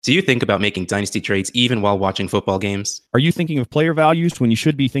Do you think about making dynasty trades even while watching football games? Are you thinking of player values when you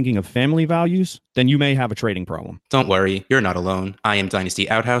should be thinking of family values? Then you may have a trading problem. Don't worry, you're not alone. I am Dynasty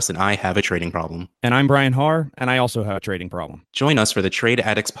Outhouse and I have a trading problem. And I'm Brian Haar, and I also have a trading problem. Join us for the Trade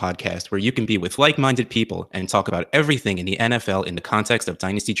Addicts podcast, where you can be with like-minded people and talk about everything in the NFL in the context of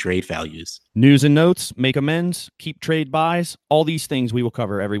dynasty trade values. News and notes, make amends, keep trade buys, all these things we will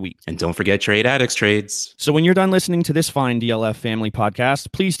cover every week. And don't forget Trade Addicts trades. So when you're done listening to this fine DLF family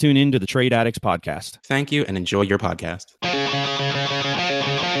podcast, please tune in to the Trade Addicts podcast. Thank you and enjoy your podcast.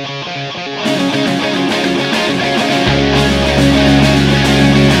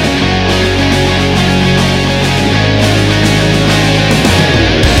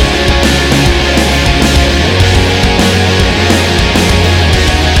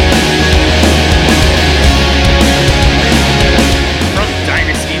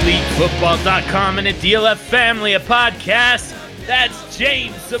 Football.com and a DLF family, a podcast. That's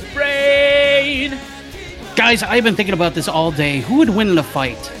James the Brain. Guys, I've been thinking about this all day. Who would win in a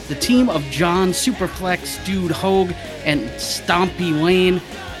fight? The team of John, SuperFlex, Dude, Hogue, and Stompy Lane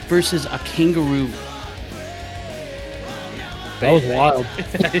versus a kangaroo. That was wild.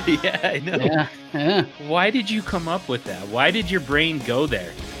 Yeah, I know. Yeah. Why did you come up with that? Why did your brain go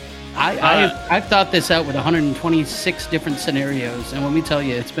there? I've thought this out with 126 different scenarios, and let me tell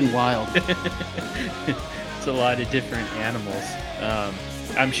you, it's been wild. It's a lot of different animals.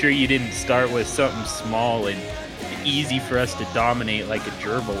 I'm sure you didn't start with something small and easy for us to dominate like a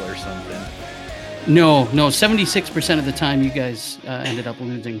gerbil or something. No, 76% of the time you guys ended up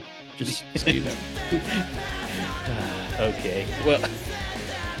losing. Just so you know. Okay, well,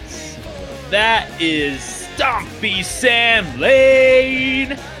 so that is Stompy Sam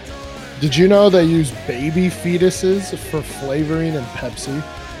Lane. Did you know they use baby fetuses for flavoring in Pepsi?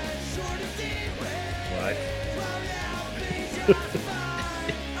 What?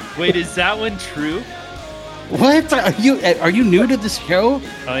 Wait, is that one true? What? Are you new to this show?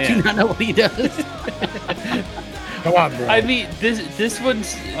 Oh, yeah. Do you not know what he does? Come on, bro. I mean, this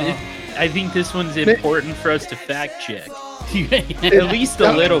one's. I think this one's important for us to fact check. At least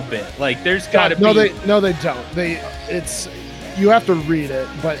a little bit. Like, there's got to be. No, they don't. You have to read it,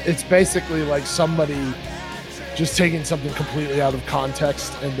 but it's basically like somebody just taking something completely out of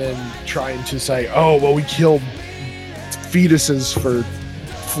context and then trying to say, "Oh, well, we killed fetuses for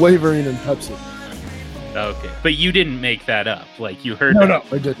flavoring in Pepsi." Okay, but you didn't make that up. Like, you heard. No,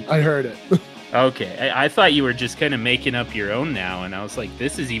 I didn't. I heard it. Okay, I thought you were just kind of making up your own now, and I was like,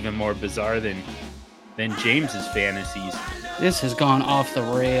 this is even more bizarre than James's fantasies. This has gone off the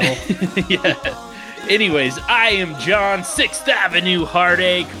rail. Yeah. Anyways, I am John, 6th Avenue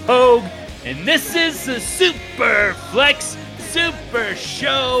Heartache Hogue, and this is the SuperFlex Super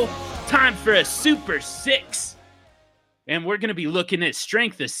Show. Time for a Super 6. And we're going to be looking at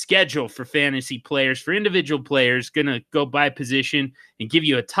strength of schedule for fantasy players, for individual players. Going to go by position and give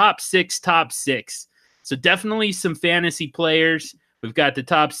you a top six. So definitely some fantasy players. We've got the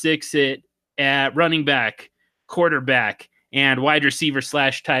top 6 at running back, quarterback, and wide receiver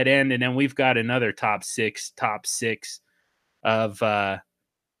 / tight end. And then we've got another top six of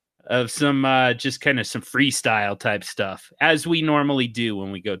some just kind of some freestyle type stuff, as we normally do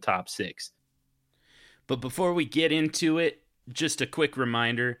when we go top 6. But before we get into it, just a quick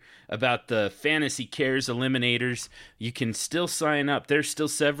reminder about the Fantasy Cares Eliminators. You can still sign up. There's still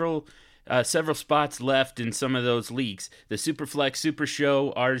several spots left in some of those leagues. The SuperFlex Super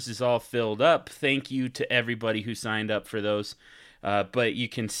Show, ours is all filled up. Thank you to everybody who signed up for those. But you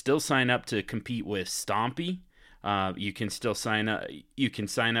can still sign up to compete with Stompy. You can still sign up. You can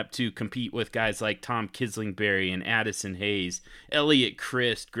sign up to compete with guys like Tom Kislingberry and Addison Hayes, Elliot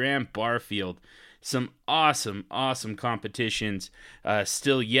Christ, Graham Barfield. Some awesome competitions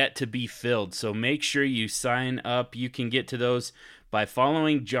still yet to be filled. So make sure you sign up. You can get to those by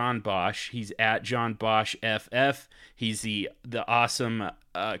following John Bosch. He's at John Bosch FF. He's the awesome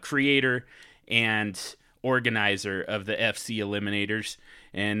creator and organizer of the FC Eliminators.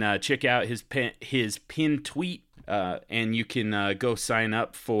 And check out his pinned tweet. And you can go sign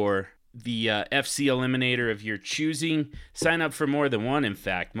up for the FC Eliminator of your choosing. Sign up for more than one, in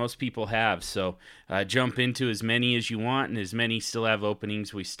fact. Most people have. So jump into as many as you want, and as many still have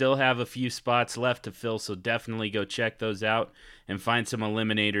openings. We still have a few spots left to fill, so definitely go check those out and find some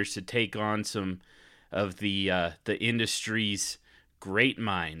eliminators to take on some of the industry's great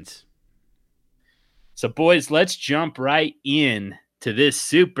minds. So, boys, let's jump right in to this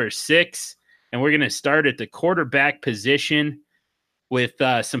Super 6, and we're going to start at the quarterback position with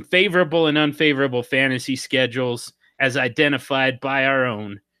some favorable and unfavorable fantasy schedules as identified by our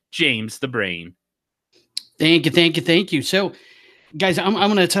own James the Brain. Thank you. So Guys, I'm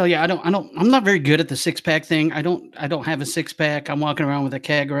going to tell you, I'm not very good at the 6-pack thing. I don't have a 6-pack. I'm walking around with a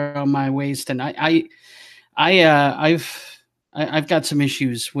keg around my waist, and I've got some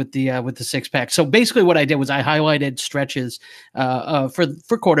issues with the 6-pack. So basically, what I did was I highlighted stretches for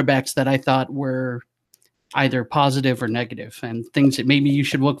quarterbacks that I thought were either positive or negative, and things that maybe you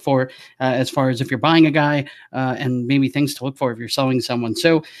should look for as far as if you're buying a guy, and maybe things to look for if you're selling someone.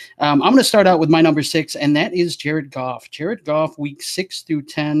 So I'm going to start out with my number 6, and that is Jared Goff. Jared Goff, week 6 through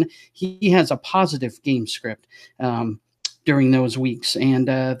 10, he has a positive game script during those weeks. And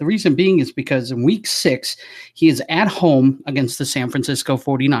the reason being is because in week 6, he is at home against the San Francisco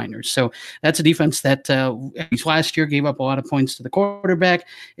 49ers. So that's a defense that last year gave up a lot of points to the quarterback.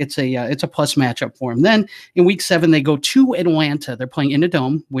 It's a plus matchup for him. Then in week 7, they go to Atlanta. They're playing in a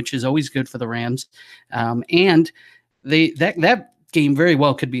dome, which is always good for the Rams. And that game very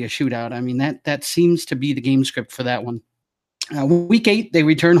well could be a shootout. I mean, that seems to be the game script for that one. Week 8, they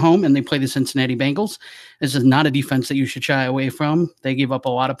return home and they play the Cincinnati Bengals. This is not a defense that you should shy away from. They give up a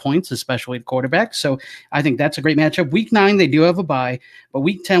lot of points, especially at quarterback. So I think that's a great matchup. Week 9, they do have a bye. But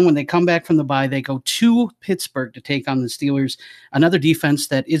week 10, when they come back from the bye, they go to Pittsburgh to take on the Steelers, another defense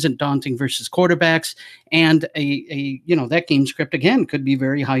that isn't daunting versus quarterbacks. And that game script, again, could be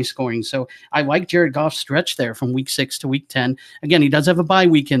very high scoring. So I like Jared Goff's stretch there from week 6 to week 10. Again, he does have a bye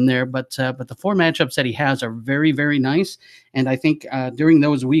week in there, but the 4 matchups that he has are very, very nice. And I think during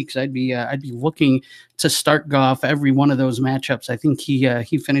those weeks, I'd be looking to start Goff every one of those matchups. I think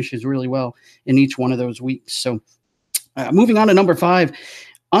he finishes really well in each one of those weeks. So moving on to number 5,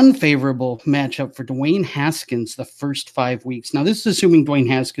 unfavorable matchup for Dwayne Haskins the first 5 weeks. Now, this is assuming Dwayne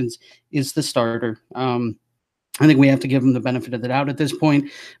Haskins is the starter. I think we have to give him the benefit of the doubt at this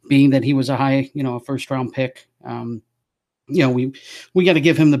point, being that he was a first-round pick. We got to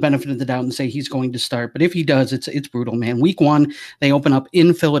give him the benefit of the doubt and say he's going to start. But if he does, it's brutal, man. Week 1, they open up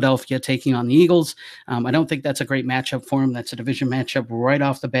in Philadelphia taking on the Eagles. I don't think that's a great matchup for him. That's a division matchup right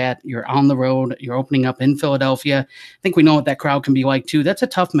off the bat. You're on the road. You're opening up in Philadelphia. I think we know what that crowd can be like, too. That's a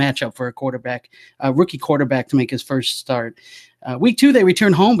tough matchup for a rookie quarterback to make his first start. Week 2, they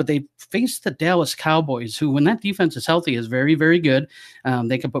return home, but they face the Dallas Cowboys, who, when that defense is healthy, is very, very good.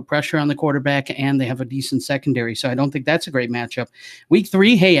 They can put pressure on the quarterback, and they have a decent secondary. So I don't think that's a great matchup. Week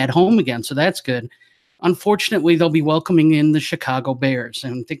 3, hey, at home again, so that's good. Unfortunately, they'll be welcoming in the Chicago Bears,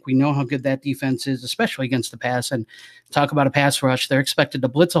 and I think we know how good that defense is, especially against the pass. And talk about a pass rush. They're expected to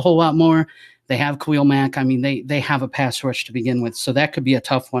blitz a whole lot more. They have Khalil Mack. I mean, they have a pass rush to begin with, so that could be a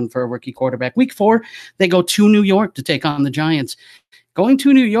tough one for a rookie quarterback. Week 4, they go to New York to take on the Giants. Going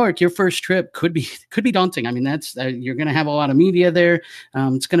to New York, your first trip could be daunting. I mean, that's you're going to have a lot of media there.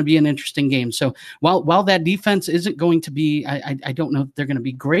 It's going to be an interesting game. So while that defense isn't going to be, I don't know if they're going to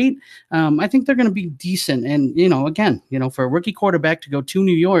be great. I think they're going to be decent. And again, for a rookie quarterback to go to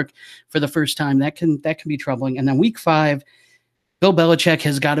New York for the first time, that can be troubling. And then week 5. Bill Belichick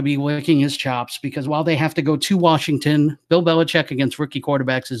has got to be licking his chops, because while they have to go to Washington, Bill Belichick against rookie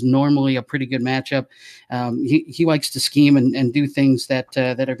quarterbacks is normally a pretty good matchup. He likes to scheme and do things that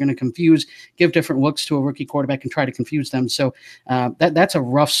are going to give different looks to a rookie quarterback and try to confuse them. So that's a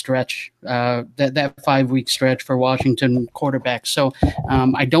rough stretch, that 5-week stretch for Washington quarterbacks. So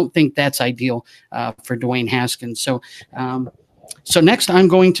I don't think that's ideal for Dwayne Haskins. So next I'm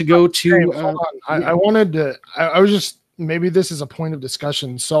going to go to. Hold on. I was just. Maybe this is a point of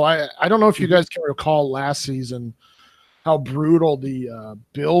discussion. So I don't know if you guys can recall last season how brutal the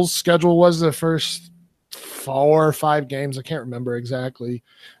Bills schedule was the first 4 or 5 games. I can't remember exactly.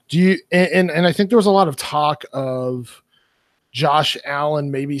 And I think there was a lot of talk of Josh Allen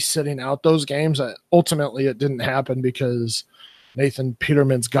maybe sitting out those games. Ultimately, it didn't happen because Nathan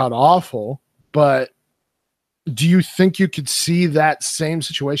Peterman's got awful. But do you think you could see that same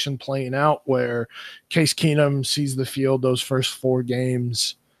situation playing out where Case Keenum sees the field those first 4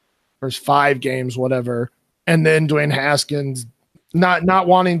 games, first 5 games, whatever, and then Dwayne Haskins not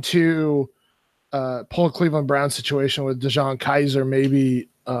wanting to pull a Cleveland Browns situation with DeJon Kaiser, maybe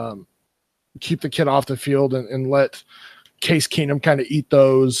keep the kid off the field and let Case Keenum kind of eat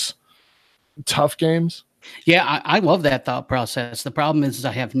those tough games? Yeah, I love that thought process. The problem is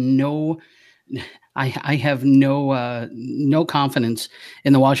I have no confidence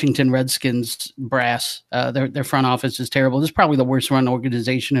in the Washington Redskins brass. Their front office is terrible. This is probably the worst run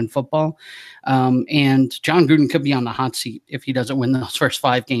organization in football. And John Gruden could be on the hot seat if he doesn't win those first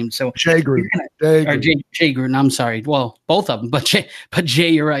 5 games. So Jay Gruden. Jay Gruden. I'm sorry. Well, both of them, but Jay,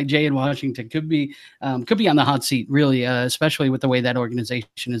 you're right. Jay in Washington could be on the hot seat, really, especially with the way that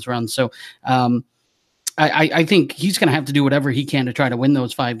organization is run. So, I think he's going to have to do whatever he can to try to win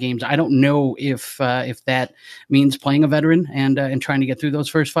those 5 games. I don't know if that means playing a veteran and trying to get through those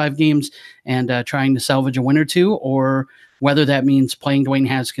first 5 games and trying to salvage a win or two, or whether that means playing Dwayne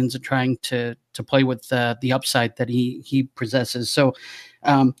Haskins and trying to play with the upside that he possesses. So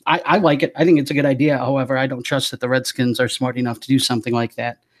I like it. I think it's a good idea. However, I don't trust that the Redskins are smart enough to do something like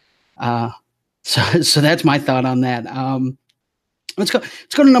that. So that's my thought on that. Let's go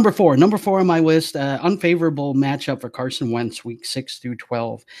to number 4. Number 4 on my list, unfavorable matchup for Carson Wentz, week 6 through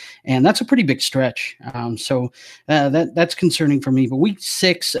 12. And that's a pretty big stretch. So that's concerning for me. But week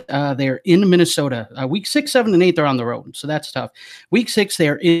 6, they're in Minnesota. Week 6, 7, and 8, they're on the road. So that's tough. Week 6,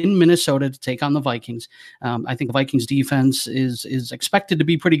 they're in Minnesota to take on the Vikings. I think the Vikings defense is expected to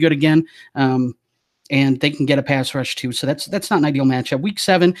be pretty good again. And they can get a pass rush too. So that's not an ideal matchup. Week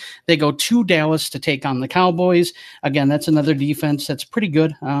 7, they go to Dallas to take on the Cowboys. Again, that's another defense that's pretty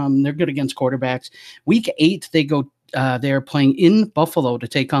good. They're good against quarterbacks. Week 8, they go they're playing in Buffalo to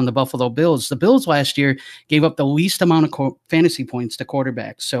take on the Buffalo Bills. The Bills last year gave up the least amount of fantasy points to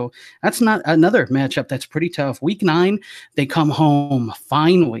quarterbacks. So that's not another matchup that's pretty tough. Week 9, they come home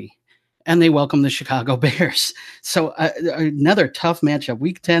finally, and they welcome the Chicago Bears. So another tough matchup.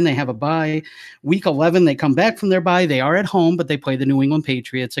 Week 10, they have a bye. Week 11, they come back from their bye. They are at home, but they play the New England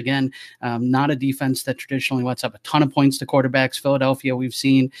Patriots. Again, not a defense that traditionally lets up a ton of points to quarterbacks. Philadelphia, we've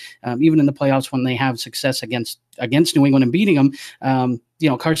seen, even in the playoffs when they have success against New England and beating them,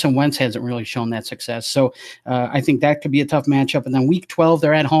 Carson Wentz hasn't really shown that success. So I think that could be a tough matchup. And then week 12,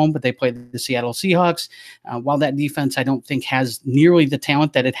 they're at home, but they play the Seattle Seahawks. While that defense, I don't think has nearly the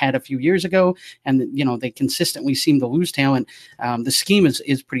talent that it had a few years ago. And, they consistently seem to lose talent. The scheme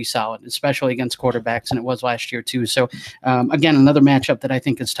is pretty solid, especially against quarterbacks. And it was last year too. So again, another matchup that I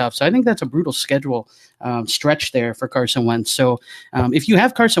think is tough. So I think that's a brutal schedule stretch there for Carson Wentz. So if you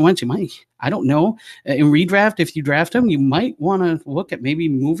have Carson Wentz, you might, I don't know, in redraft, if you draft him, you might want to look at maybe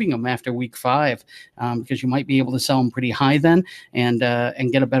moving him after week 5 because you might be able to sell him pretty high then and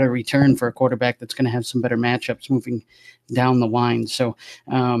get a better return for a quarterback that's going to have some better matchups moving down the line.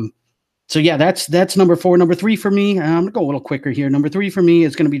 So yeah, that's number 4. Number 3 for me, I'm going to go a little quicker here. Number 3 for me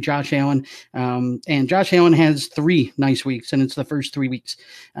is going to be Josh Allen. And Josh Allen has 3 nice weeks, and it's the first 3 weeks.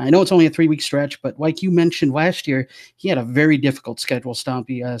 I know it's only a 3-week stretch, but like you mentioned last year, he had a very difficult schedule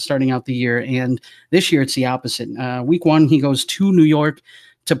starting out the year. And this year it's the opposite. Week 1, he goes to New York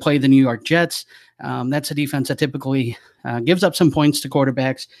to play the New York Jets. That's a defense that typically gives up some points to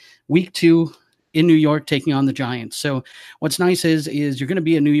quarterbacks. Week 2, in New York, taking on the Giants. So what's nice is you're going to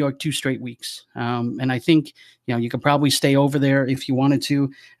be in New York 2 straight weeks. And I think, you could probably stay over there if you wanted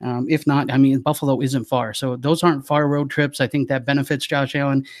to. If not, Buffalo isn't far. So those aren't far road trips. I think that benefits Josh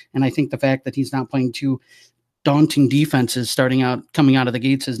Allen. And I think the fact that he's not playing 2 daunting defenses coming out of the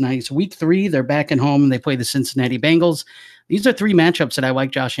gates is nice. Week 3, they're back at home and they play the Cincinnati Bengals. These are 3 matchups that I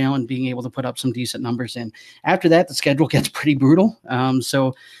like Josh Allen being able to put up some decent numbers in. After that, the schedule gets pretty brutal.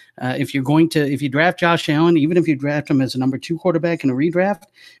 If you draft Josh Allen, even if you draft him as a number 2 quarterback in a redraft,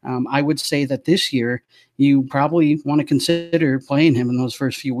 I would say that this year you probably want to consider playing him in those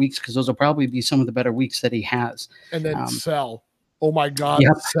first few weeks because those will probably be some of the better weeks that he has. And then sell. Oh my God,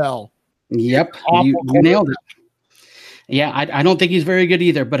 yep. Sell. Yep, you nailed it. Yeah, I don't think he's very good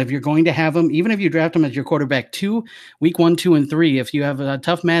either. But if you're going to have him, even if you draft him as your quarterback 2, week 1, 2, and 3, if you have a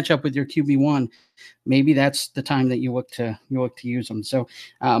tough matchup with your QB1, maybe that's the time that you look to use him. So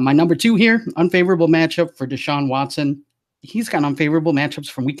my number 2 here, unfavorable matchup for Deshaun Watson. He's got unfavorable matchups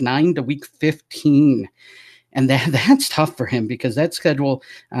from week 9 to week 15. And that's tough for him because that schedule,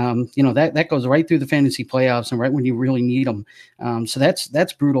 that goes right through the fantasy playoffs and right when you really need them. So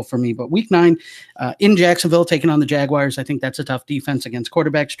that's brutal for me. But week 9 in Jacksonville, taking on the Jaguars, I think that's a tough defense against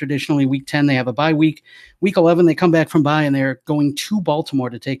quarterbacks. Traditionally, week 10, they have a bye week. Week 11, they come back from bye and they're going to Baltimore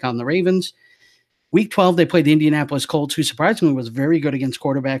to take on the Ravens. Week 12, they played the Indianapolis Colts, who surprisingly was very good against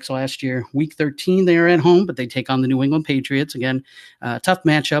quarterbacks last year. Week 13, they are at home, but they take on the New England Patriots. Again, tough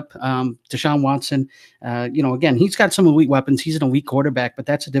matchup. Deshaun Watson, again, he's got some elite weapons. He's an elite quarterback, but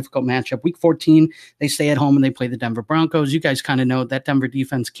that's a difficult matchup. Week 14, they stay at home and they play the Denver Broncos. You guys kind of know that Denver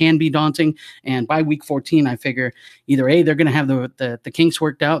defense can be daunting. And by week 14, I figure either A, they're going to have the kinks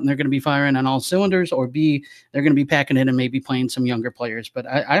worked out and they're going to be firing on all cylinders, or B, they're going to be packing in and maybe playing some younger players. But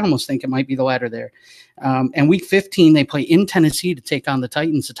I almost think it might be the latter there. And week 15, they play in Tennessee to take on the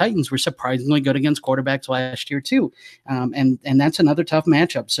Titans. The Titans were surprisingly good against quarterbacks last year too. And that's another tough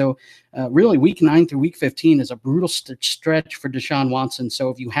matchup. So really week 9 through week 15 is a brutal stretch for Deshaun Watson. So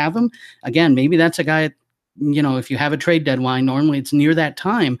if you have him, again, maybe that's a guy if you have a trade deadline, normally it's near that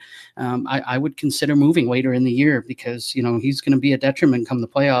time. I would consider moving later in the year because he's going to be a detriment come the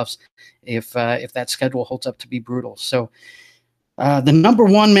playoffs if that schedule holds up to be brutal. So the number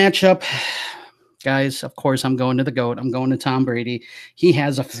one matchup, guys, of course, I'm going to the GOAT. I'm going to Tom Brady. He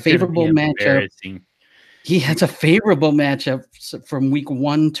has a favorable matchup. He has a favorable matchup from week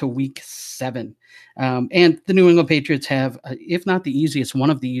 1 to week 7. And the New England Patriots have, if not the easiest, one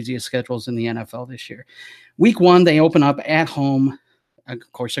of the easiest schedules in the NFL this year. Week 1, they open up at home.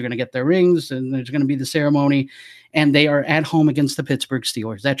 Of course, they're going to get their rings, and there's going to be the ceremony. And they are at home against the Pittsburgh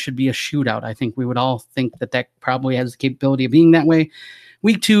Steelers. That should be a shootout. I think we would all think that probably has the capability of being that way.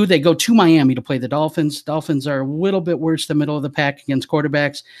 Week 2, they go to Miami to play the Dolphins. Dolphins are a little bit worse than middle of the pack against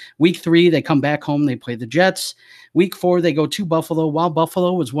quarterbacks. Week 3, they come back home. They play the Jets. Week 4, they go to Buffalo. While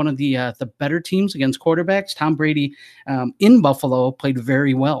Buffalo was one of the better teams against quarterbacks, Tom Brady in Buffalo played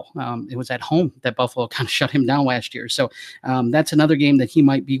very well. It was at home that Buffalo kind of shut him down last year. So that's another game that he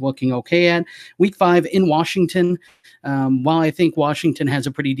might be looking okay at. Week 5 in Washington. While I think Washington has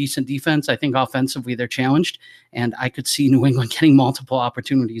a pretty decent defense, I think offensively they're challenged, and I could see New England getting multiple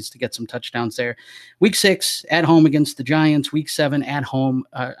opportunities to get some touchdowns there. Week 6 at home against the Giants. Week 7 at home.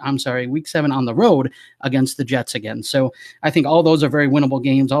 Week 7 on the road against the Jets again. So I think all those are very winnable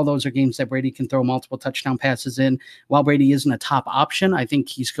games. All those are games that Brady can throw multiple touchdown passes in. While Brady isn't a top option, I think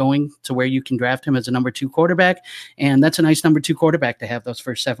he's going to where you can draft him as a number 2 quarterback, and that's a nice number 2 quarterback to have those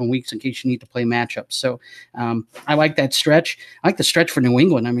first 7 weeks in case you need to play matchups. So I like that stretch. I like the stretch for New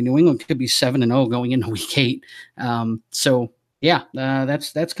England. I mean, New England could be 7-0 going into week 8. That's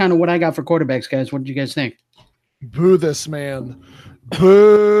kind of what I got for quarterbacks, guys. What did you guys think? Boo this man.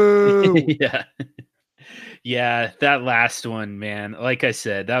 Boo. Yeah, that last one, man. Like I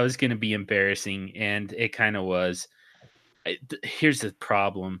said, that was going to be embarrassing, and it kind of was. Here's the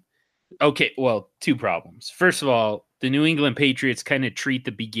problem. Okay, well, 2 problems. First of all, the New England Patriots kind of treat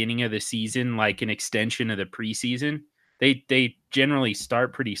the beginning of the season like an extension of the preseason. They generally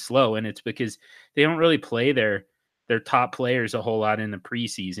start pretty slow, and it's because they don't really play their top players a whole lot in the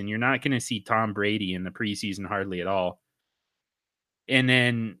preseason. You're not going to see Tom Brady in the preseason hardly at all. And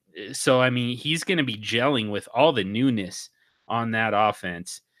then, so, I mean, he's going to be gelling with all the newness on that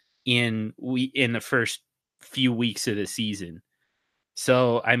offense in the first few weeks of the season.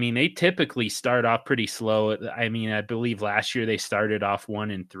 So, I mean, they typically start off pretty slow. I mean, I believe last year they started off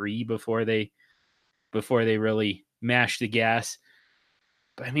 1-3 before they really mashed the gas.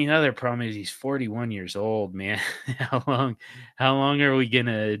 But I mean, other problem is he's 41 years old, man. How long are we going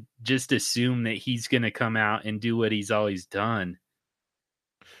to just assume that he's going to come out and do what he's always done?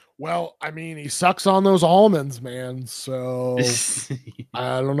 Well, I mean, he sucks on those almonds, man. So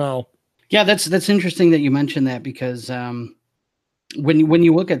I don't know. Yeah, that's interesting that you mentioned that because when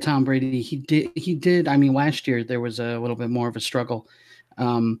you look at Tom Brady, he did. I mean, last year there was a little bit more of a struggle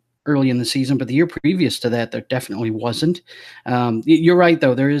early in the season, but the year previous to that, there definitely wasn't. You're right,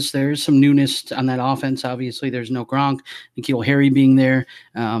 though. There is some newness on that offense. Obviously, there's no Gronk, N'Keal Harry being there.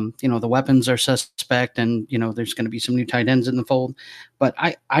 The weapons are suspect, and there's going to be some new tight ends in the fold. But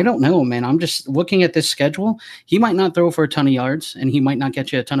I don't know, man. I'm just looking at this schedule. He might not throw for a ton of yards, and he might not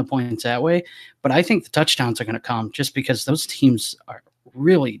get you a ton of points that way. But I think the touchdowns are going to come just because those teams are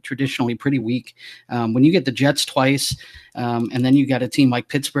really traditionally pretty weak. When you get the Jets twice, and then you got a team like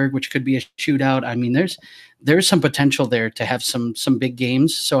Pittsburgh, which could be a shootout. I mean, there's some potential there to have some big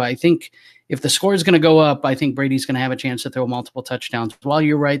games. So I think if the score is going to go up, I think Brady's going to have a chance to throw multiple touchdowns. While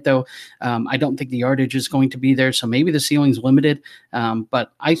you're right, though, I don't think the yardage is going to be there. So maybe the ceiling's limited.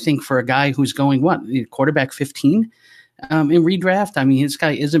 But I think for a guy who's going, quarterback 15, in redraft, I mean, this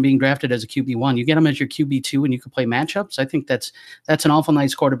guy isn't being drafted as a QB1. You get him as your QB2 and you can play matchups. I think that's an awful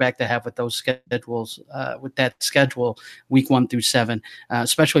nice quarterback to have with those schedules, with that schedule week 1 through 7,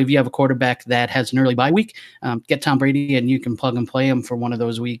 especially if you have a quarterback that has an early bye week. Get Tom Brady and you can plug and play him for one of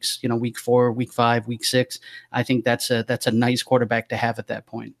those weeks, week 4, week 5, week 6. I think that's a nice quarterback to have at that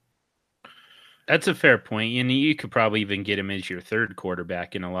point. That's a fair point. And you could probably even get him as your 3rd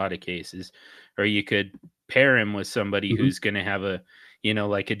quarterback in a lot of cases, or you could pair him with somebody who's going to have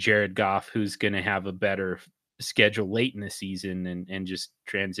like a Jared Goff, who's going to have a better schedule late in the season and just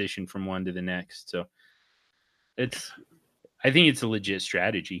transition from one to the next. So I think it's a legit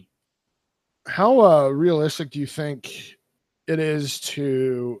strategy. How realistic do you think it is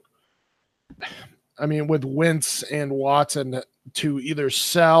with Wentz and Watson to either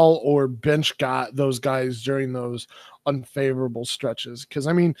sell or bench those guys during those unfavorable stretches? Because,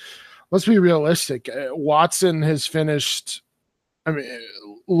 I mean, let's be realistic. Watson has finished,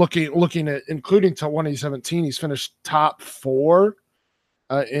 looking at including 2017, he's finished top 4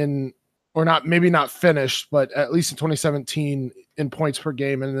 in or not, maybe not finished, but at least in 2017 in points per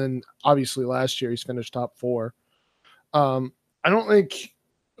game. And then obviously last year he's finished top 4. I don't think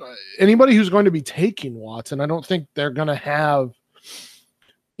anybody who's going to be taking Watson, I don't think they're going to have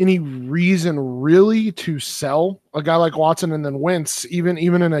any reason really to sell a guy like Watson. And then Wentz, even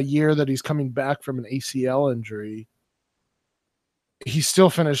in a year that he's coming back from an ACL injury, he still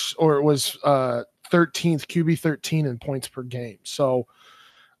finished, or it was 13th, QB 13 in points per game. So,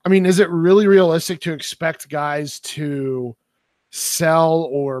 I mean, is it really realistic to expect guys to sell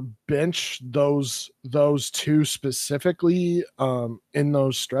or bench those two specifically in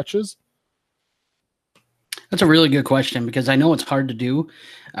those stretches? That's a really good question, because I know it's hard to do.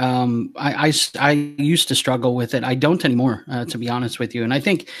 I used to struggle with it. I don't anymore, to be honest with you. And I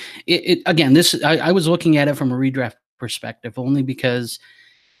think again, I was looking at it from a redraft perspective only because,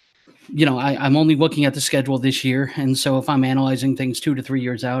 I'm only looking at the schedule this year. And so if I'm analyzing things 2 to 3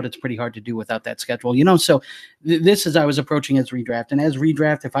 years out, it's pretty hard to do without that schedule, so this is, I was approaching as redraft, and as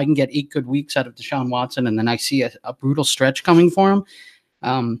redraft, if I can get 8 good weeks out of Deshaun Watson, and then I see a brutal stretch coming for him,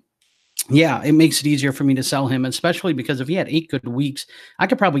 yeah, it makes it easier for me to sell him, especially because if he had 8 good weeks, I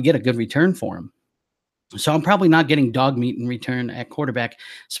could probably get a good return for him. So I'm probably not getting dog meat in return at quarterback,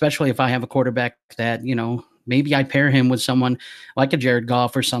 especially if I have a quarterback that, maybe I pair him with someone like a Jared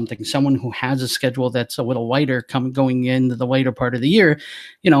Goff or something, someone who has a schedule that's a little lighter going into the later part of the year.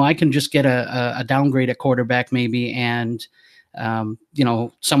 I can just get a downgrade at quarterback maybe, and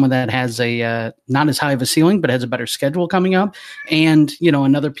someone that has a not as high of a ceiling, but has a better schedule coming up, and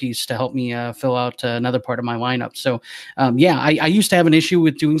another piece to help me fill out another part of my lineup. So I used to have an issue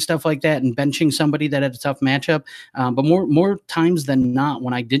with doing stuff like that and benching somebody that had a tough matchup, but more times than not,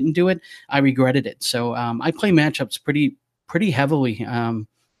 when I didn't do it, I regretted it. So I play matchups pretty heavily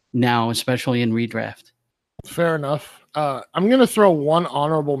now, especially in redraft. Fair enough. I'm gonna throw one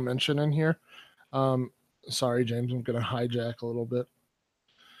honorable mention in here. Sorry, James, I'm going to hijack a little bit.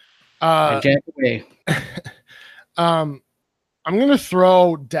 Hijack away. I'm going to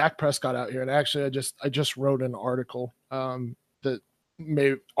throw Dak Prescott out here. And actually, I just wrote an article that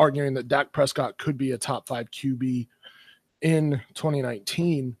arguing that Dak Prescott could be a top 5 QB in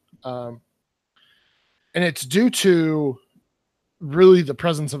 2019. And it's due to really the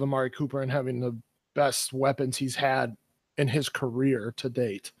presence of Amari Cooper and having the best weapons he's had in his career to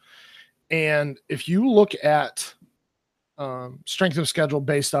date. And if you look at strength of schedule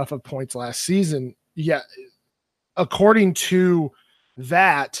based off of points last season, according to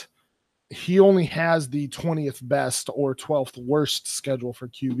that, he only has the 20th best or 12th worst schedule for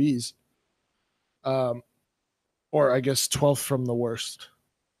QBs. Or I guess 12th from the worst.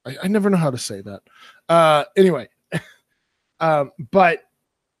 I never know how to say that. Anyway, but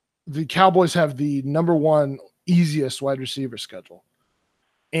the Cowboys have the number 1 easiest wide receiver schedule.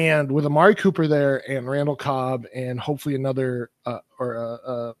 And with Amari Cooper there and Randall Cobb and hopefully another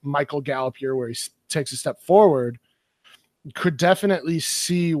Michael Gallup year where he takes a step forward, could definitely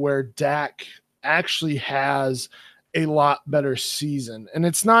see where Dak actually has a lot better season. And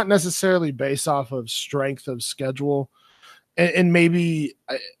it's not necessarily based off of strength of schedule. And maybe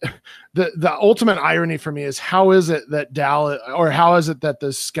the ultimate irony for me is how is it that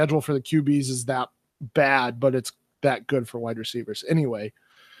the schedule for the QBs is that bad, but it's that good for wide receivers anyway.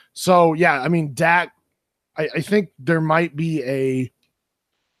 So, yeah, I mean, Dak, I think it might be a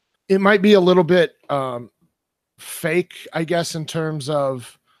little bit fake, I guess, in terms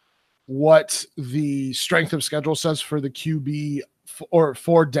of what the strength of schedule says for the QB or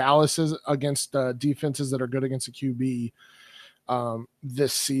for Dallas against defenses that are good against the QB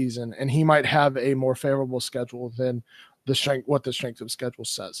this season. And he might have a more favorable schedule than what the strength of schedule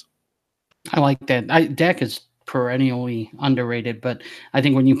says. I like that. Dak is perennially underrated, but I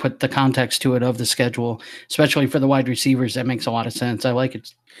think when you put the context to it of the schedule, especially for the wide receivers, that makes a lot of sense. I like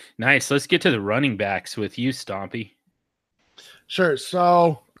it. Nice. Let's get to the running backs with you, Stompy. Sure.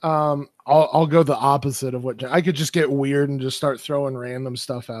 So I'll go the opposite of what I could just get weird and just start throwing random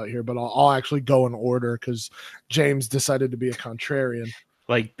stuff out here, but I'll actually go in order because James decided to be a contrarian.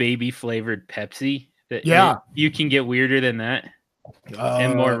 Like baby flavored Pepsi. Yeah. You can get weirder than that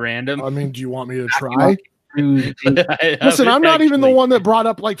and more random. I mean, do you want me to try? Listen, I'm not even the one that brought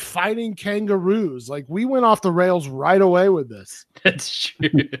up like fighting kangaroos. Like we went off the rails right away with this. That's true.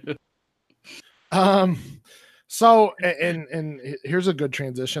 So and here's a good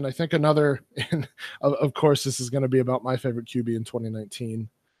transition. I think another, and of course, this is going to be about my favorite QB in 2019.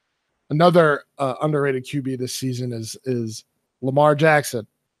 Another underrated QB this season is Lamar Jackson.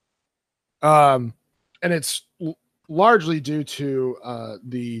 And it's largely due to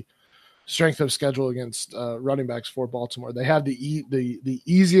the strength of schedule against running backs for Baltimore. They have the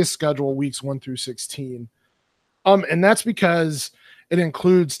easiest schedule weeks 1 through 16. And that's because it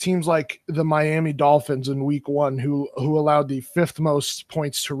includes teams like the Miami Dolphins in week 1, who allowed the 5th most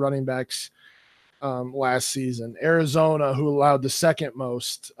points to running backs last season. Arizona, who allowed the 2nd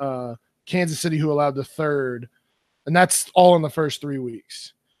most. Kansas City, who allowed the 3rd. And that's all in the first 3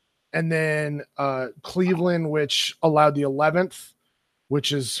 weeks. And then Cleveland, which allowed the 11th,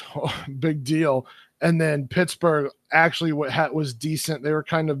 which is a big deal. And then Pittsburgh actually was decent. They were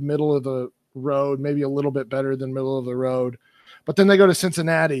kind of middle of the road, maybe a little bit better than middle of the road. But then they go to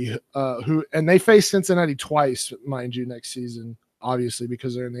Cincinnati, and they face Cincinnati twice, mind you, next season, obviously,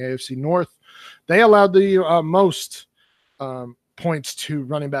 because they're in the AFC North. They allowed the most points to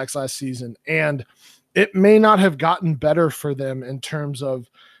running backs last season. And it may not have gotten better for them in terms of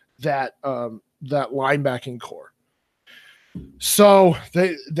that linebacking core. So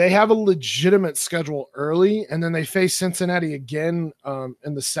they have a legitimate schedule early, and then they face Cincinnati again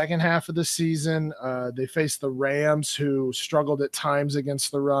in the second half of the season. They face the Rams, who struggled at times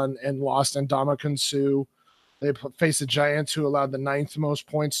against the run and lost Ndamukong Suh. They face the Giants, who allowed the 9th most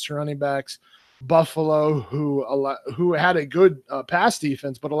points to running backs. Buffalo, who had a good pass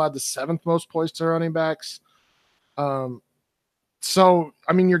defense, but allowed the 7th most points to running backs. So,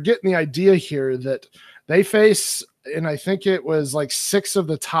 I mean, you're getting the idea here that they face, and I think it was like 6 of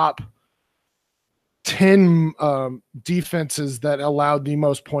the top 10 defenses that allowed the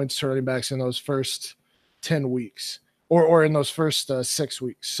most points to running backs in those first 10 weeks or in those first 6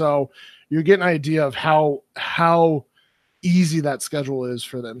 weeks. So you're getting an idea of how easy that schedule is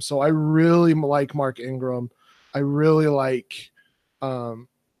for them. So I really like Mark Ingram. I really like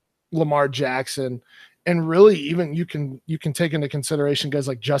Lamar Jackson. And really, even you can take into consideration guys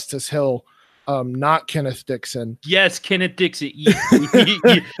like Justice Hill, not Kenneth Dixon. Yes, Kenneth Dixon. You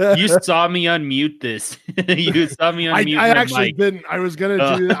saw me unmute this. You saw me unmute. I actually mic. didn't. I was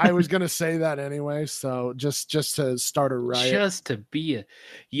gonna do. I was gonna say that anyway. So just to start a riot. Just to be a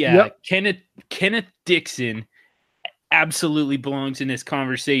Yep. Kenneth Dixon absolutely belongs in this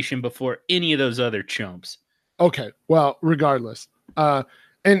conversation before any of those other chumps. Okay. Well, regardless.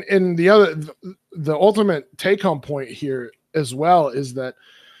 And the ultimate take-home point here as well is that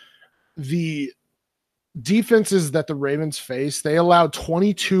the defenses that the Ravens face, they allowed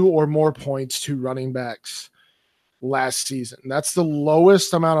 22 or more points to running backs last season. That's the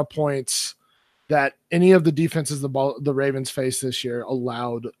lowest amount of points that any of the defenses the Ravens faced this year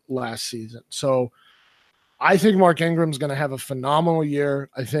allowed last season. So I think Mark Ingram's going to have a phenomenal year.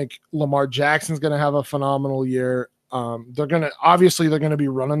 I think Lamar Jackson's going to have a phenomenal year. They're going to be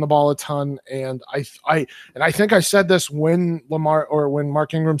running the ball a ton. And I think I said this when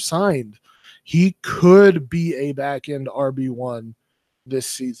Mark Ingram signed, he could be a back end RB1 this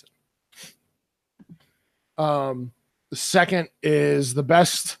season. The second is the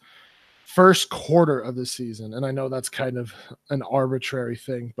best first quarter of the season. And I know that's kind of an arbitrary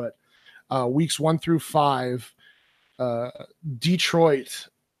thing, but weeks 1 through 5, Detroit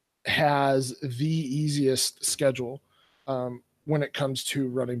has the easiest schedule when it comes to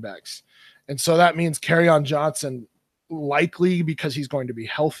running backs. And so that means Kerryon Johnson, likely because he's going to be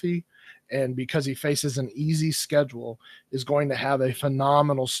healthy and because he faces an easy schedule, is going to have a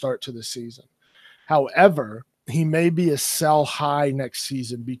phenomenal start to the season. However, he may be a sell high next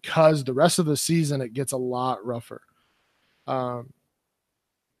season because the rest of the season it gets a lot rougher.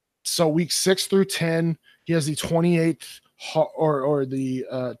 So week 6 through 10, he has the 28th or the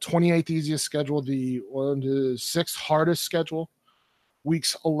 28th easiest schedule, the 6th hardest schedule.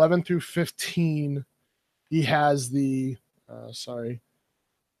 Weeks 11 through 15, he has the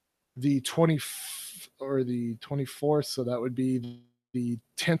 24th, so that would be the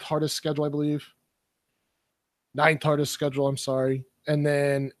 10th hardest schedule, I believe. 9th hardest schedule, I'm sorry. And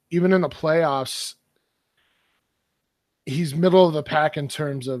then even in the playoffs, he's middle of the pack in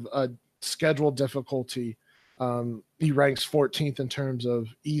terms of schedule difficulty. He ranks 14th in terms of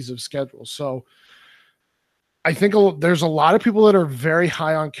ease of schedule. So I think there's a lot of people that are very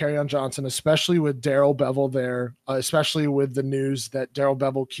high on Kerryon Johnson, especially with Darrell Bevell there, especially with the news that Darrell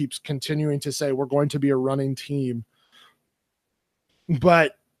Bevell keeps continuing to say we're going to be a running team.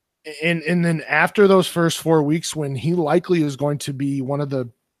 But and then after those first 4 weeks, when he likely is going to be one of the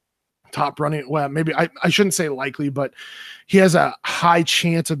top running, well, maybe I shouldn't say likely, but he has a high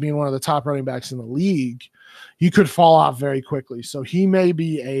chance of being one of the top running backs in the league, he could fall off very quickly. So he may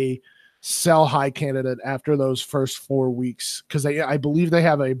be a sell high candidate after those first 4 weeks, because I believe they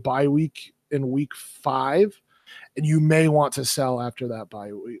have a bye week in week 5, and you may want to sell after that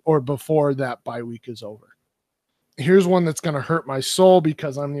bye week or before that bye week is over. here's one that's going to hurt my soul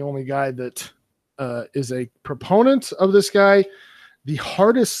because I'm the only guy that is a proponent of this guy. The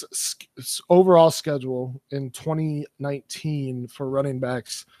hardest overall schedule in 2019 for running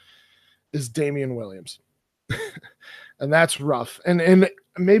backs is Damian Williams. And that's rough. And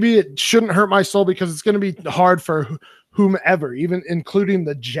maybe it shouldn't hurt my soul because it's going to be hard for whomever, even including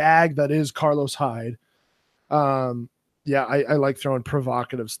the jag that is Carlos Hyde. Yeah, I like throwing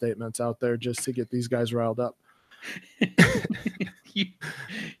provocative statements out there just to get these guys riled up.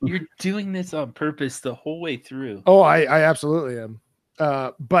 You're doing this on purpose the whole way through. Oh, I absolutely am.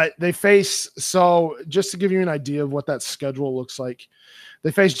 But they face, so just to give you an idea of what that schedule looks like,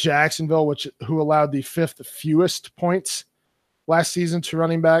 they face Jacksonville, who allowed the 5th fewest points last season to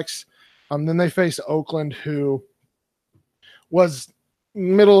running backs. Then they face Oakland, who was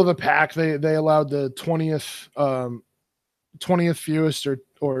middle of the pack. They allowed the 20th fewest or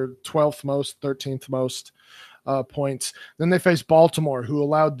 12th most, 13th most points. Then they face Baltimore, who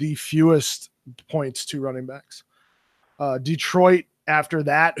allowed the fewest points to running backs. Detroit after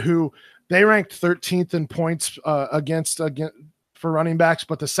that, who they ranked 13th in points against for running backs,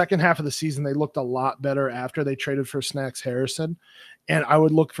 but the second half of the season they looked a lot better after they traded for Snacks Harrison, and I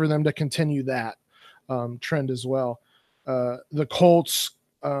would look for them to continue that trend as well. The Colts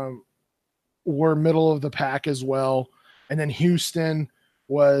were middle of the pack as well, and then Houston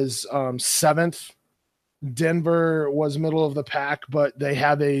was 7th. Denver was middle of the pack, but they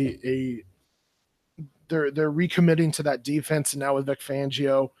have they're recommitting to that defense, and now with Vic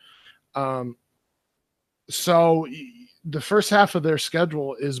Fangio. So the first half of their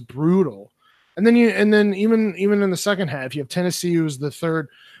schedule is brutal. And then even in the second half, you have Tennessee, who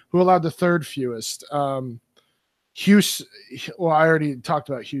allowed the 3rd fewest. Houston, well, I already talked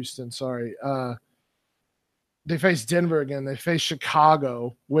about Houston, sorry. They face Denver again. They face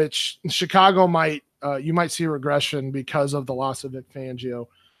Chicago, which Chicago you might see a regression because of the loss of Vic Fangio.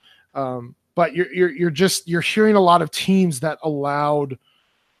 But you're hearing a lot of teams that allowed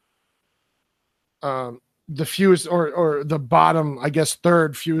the fewest or the bottom, I guess,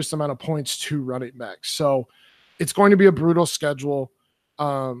 3rd fewest amount of points to running backs. So it's going to be a brutal schedule.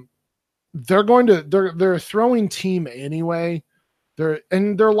 They're a throwing team anyway.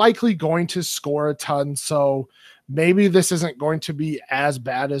 They're likely going to score a ton. So maybe this isn't going to be as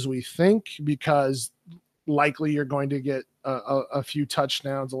bad as we think, because likely you're going to get a few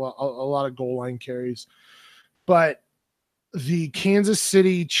touchdowns, a lot of goal line carries. But the Kansas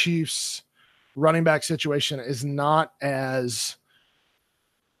City Chiefs running back situation is not as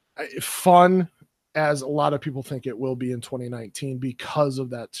fun as a lot of people think it will be in 2019 because of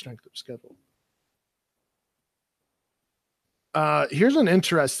that strength of schedule. Here's an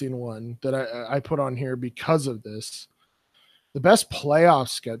interesting one that I put on here because of this. The best playoff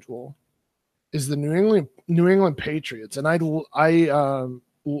schedule is the New England Patriots, and I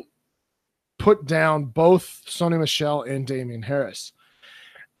put down both Sony Michel and Damian Harris.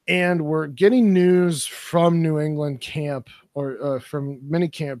 And we're getting news from New England camp or from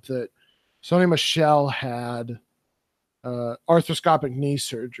minicamp that Sony Michel had arthroscopic knee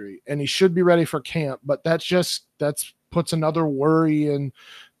surgery, and he should be ready for camp. But that's puts another worry in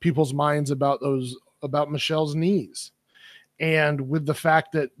people's minds about Michel's knees. And with the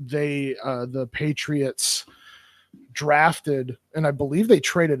fact that the Patriots drafted, and I believe they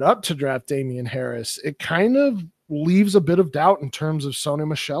traded up to draft Damian Harris, it kind of leaves a bit of doubt in terms of Sony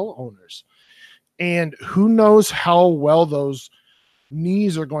Michel owners. And who knows how well those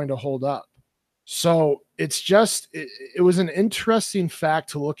knees are going to hold up. So it was an interesting fact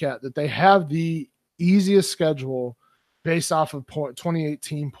to look at, that they have the easiest schedule based off of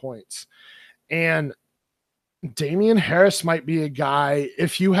 2018 points. And Damian Harris might be a guy,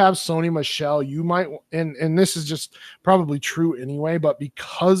 if you have Sony Michel, you might, and this is just probably true anyway, but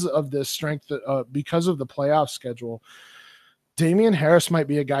because of this strength, because of the playoff schedule, Damian Harris might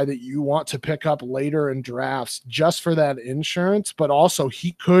be a guy that you want to pick up later in drafts just for that insurance, but also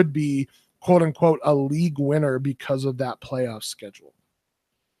he could be, quote unquote, a league winner because of that playoff schedule.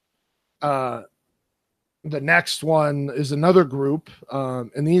 The next one is another group,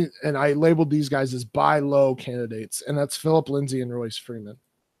 and I labeled these guys as buy low candidates, and that's Phillip Lindsay and Royce Freeman.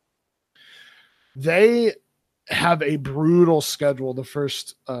 They have a brutal schedule the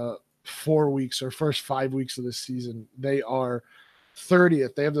first 4 weeks or first 5 weeks of the season. They are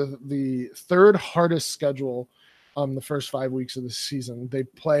 30th. They have the third hardest schedule the first 5 weeks of the season. They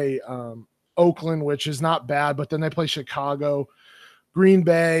play Oakland, which is not bad, but then they play Chicago, Green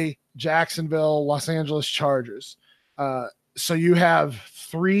Bay, Jacksonville, Los Angeles Chargers. So you have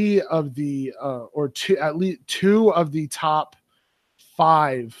three of the at least two of the top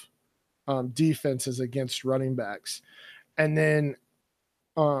five defenses against running backs. And then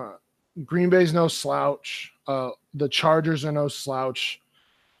Green Bay's no slouch. The Chargers are no slouch.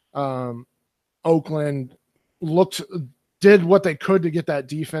 Oakland did what they could to get that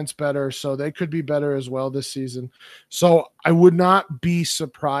defense better, so they could be better as well this season. So I would not be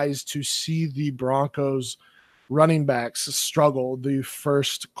surprised to see the Broncos running backs struggle the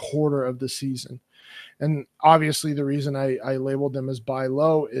first quarter of the season. And obviously the reason I labeled them as buy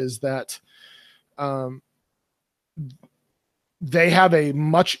low is that they have a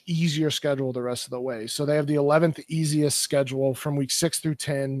much easier schedule the rest of the way. So they have the 11th easiest schedule from week 6 through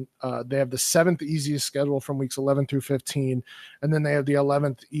 10. They have the 7th easiest schedule from weeks 11 through 15. And then they have the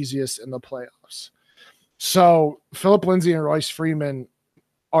 11th easiest in the playoffs. So Phillip Lindsay and Royce Freeman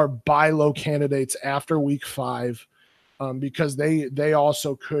are buy low candidates after week 5 because they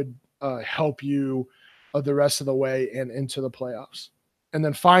also could help you the rest of the way and into the playoffs. And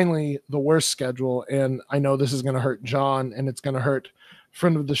then finally, the worst schedule, and I know this is going to hurt John, and it's going to hurt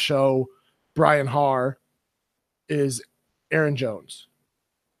friend of the show, Brian Haar, is Aaron Jones.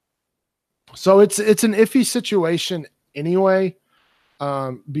 So it's an iffy situation anyway,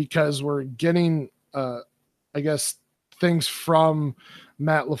 because we're getting, I guess, things from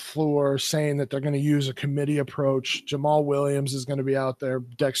Matt LaFleur saying that they're going to use a committee approach. Jamal Williams is going to be out there.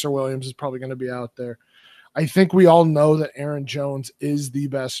 Dexter Williams is probably going to be out there. I think we all know that Aaron Jones is the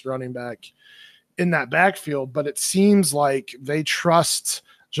best running back in that backfield, but it seems like they trust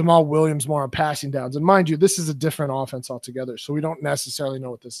Jamal Williams more on passing downs. And mind you, this is a different offense altogether, so we don't necessarily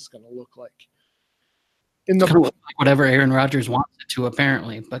know what this is going to look like. Like whatever Aaron Rodgers wants it to,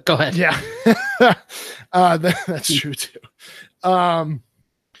 apparently. But go ahead. Yeah, that's true too.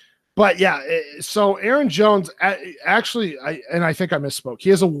 But yeah, so Aaron Jones actually, I think I misspoke. He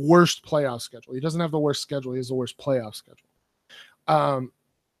has a worst playoff schedule. He doesn't have the worst schedule. He has the worst playoff schedule.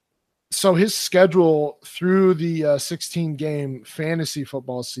 So his schedule through the 16-game fantasy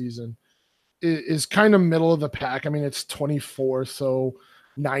football season is kind of middle of the pack. I mean, it's 24th, so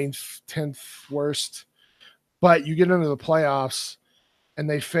 9th, 10th worst. But you get into the playoffs, and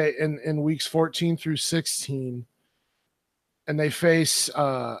they face in weeks 14 through 16, and they face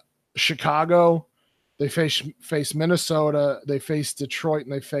Chicago, they face Minnesota, they face Detroit,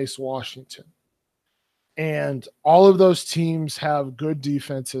 and they face Washington. And all of those teams have good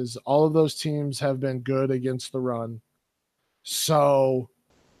defenses. All of those teams have been good against the run. So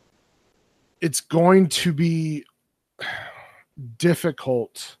it's going to be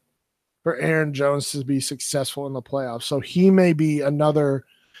difficult for Aaron Jones to be successful in the playoffs. So he may be another,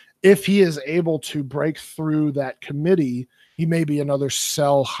 if he is able to break through that committee, he may be another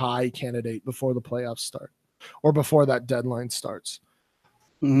sell high candidate before the playoffs start or before that deadline starts.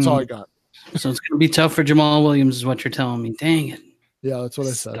 That's all I got. So it's going to be tough for Jamal Williams is what you're telling me. Dang it. Yeah, that's what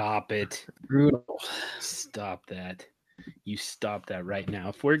I said. Stop it. Brutal. Stop that. You stop that right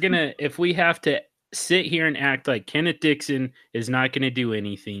now. If we have to sit here and act like Kenneth Dixon is not going to do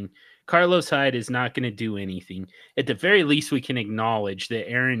anything, Carlos Hyde is not going to do anything, at the very least we can acknowledge that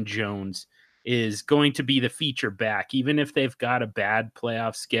Aaron Jones is going to be the feature back. Even if they've got a bad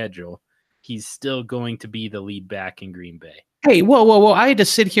playoff schedule, he's still going to be the lead back in Green Bay. Hey, whoa. I had to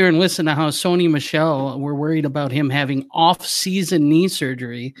sit here and listen to how Sony Michel were worried about him having off-season knee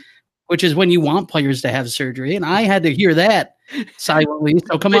surgery, which is when you want players to have surgery. And I had to hear that silently.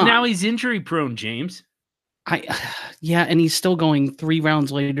 So come on. But now he's injury prone, James. Yeah, and he's still going 3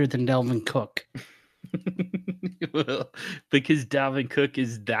 rounds later than Dalvin Cook. Well, because Dalvin Cook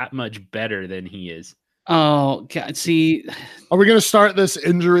is that much better than he is. Oh, God, see. Are we going to start this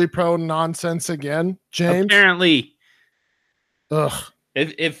injury-prone nonsense again, James? Apparently. Ugh.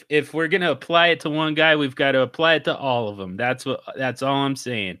 If we're going to apply it to one guy, we've got to apply it to all of them. That's all I'm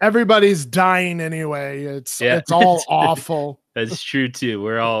saying. Everybody's dying anyway. It's all awful. That's true too.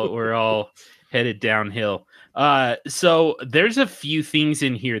 We're all headed downhill. So there's a few things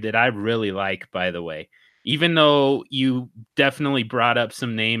in here that I really like, by the way, even though you definitely brought up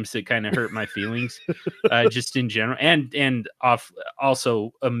some names that kind of hurt my feelings, just in general, and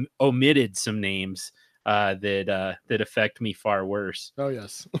also omitted some names that affect me far worse. Oh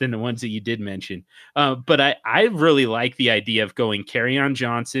yes, than the ones that you did mention. But I really like the idea of going Kerryon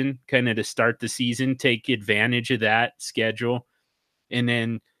Johnson kind of to start the season, take advantage of that schedule, and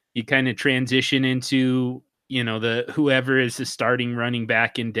then you kind of transition into, the whoever is the starting running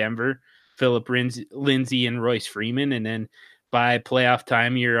back in Denver, Phillip Lindsay and Royce Freeman, and then by playoff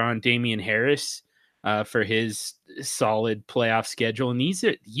time you're on Damian Harris for his solid playoff schedule. And these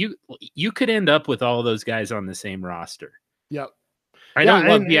are you could end up with all those guys on the same roster. Yep. I don't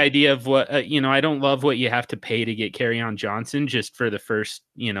love the idea of what, I don't love what you have to pay to get Kerryon Johnson just for the first,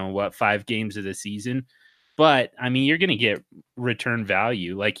 5 games of the season. But I mean, you're going to get return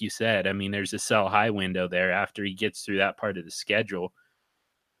value. Like you said, I mean, there's a sell high window there after he gets through that part of the schedule.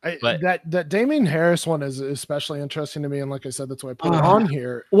 That Damian Harris one is especially interesting to me. And like I said, that's why I put it on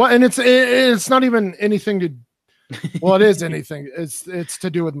here. Well, and it's not even anything to, well, it is anything. It's to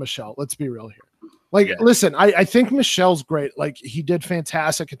do with Michelle. Let's be real here. Like, listen, I think Michelle's great. Like, he did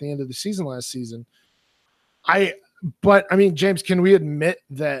fantastic at the end of the season last season. But I mean, James, can we admit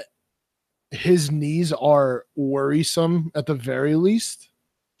that his knees are worrisome at the very least?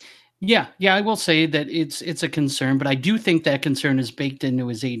 Yeah, I will say that it's a concern, but I do think that concern is baked into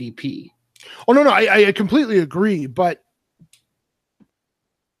his ADP. Oh, no, I completely agree. But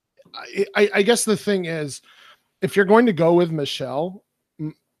I guess the thing is, if you're going to go with Michelle,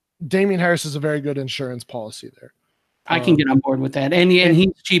 Damian Harris is a very good insurance policy there. I can get on board with that. And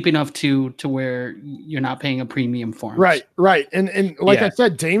he's cheap enough to where you're not paying a premium for him. Right. And like I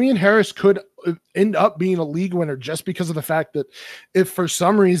said, Damian Harris could end up being a league winner just because of the fact that if for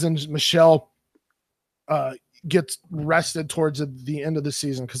some reason Michelle gets rested towards the end of the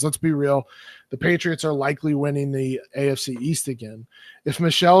season, because let's be real, the Patriots are likely winning the AFC East again. If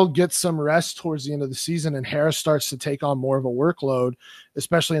Michelle gets some rest towards the end of the season and Harris starts to take on more of a workload,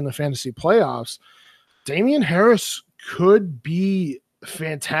 especially in the fantasy playoffs, Damian Harris could be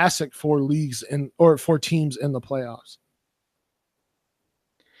fantastic for leagues or for teams in the playoffs.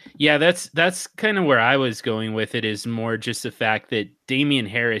 Yeah, that's kind of where I was going with it, is more just the fact that Damian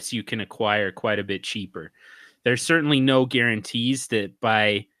Harris you can acquire quite a bit cheaper. There's certainly no guarantees that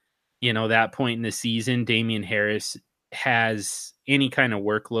by, that point in the season, Damian Harris has any kind of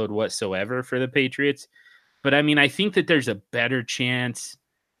workload whatsoever for the Patriots. But I mean, I think that there's a better chance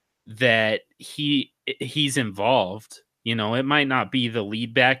that he's involved. It might not be the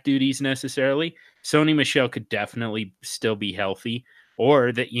lead back duties necessarily. Sony Michel could definitely still be healthy,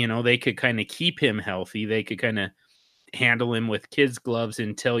 or that, they could kind of keep him healthy. They could kind of handle him with kids' gloves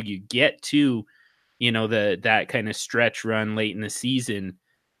until you get to, that kind of stretch run late in the season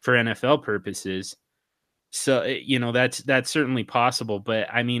for NFL purposes. So, that's certainly possible. But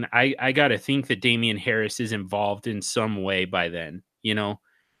I mean, I got to think that Damian Harris is involved in some way by then,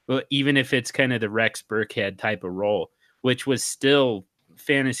 but even if it's kind of the Rex Burkhead type of role, which was still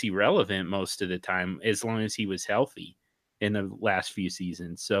fantasy relevant most of the time, as long as he was healthy in the last few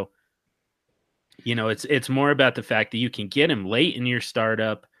seasons. So, it's more about the fact that you can get him late in your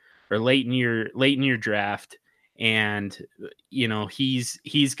startup or late in your draft. And,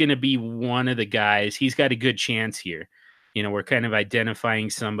 he's going to be one of the guys. He's got a good chance here. We're kind of identifying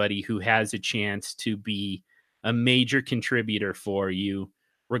somebody who has a chance to be a major contributor for you,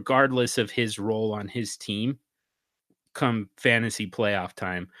 regardless of his role on his team come fantasy playoff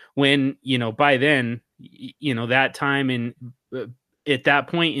time. When, by then, that time at that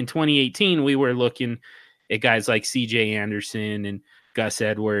point in 2018, we were looking at guys like CJ Anderson and Gus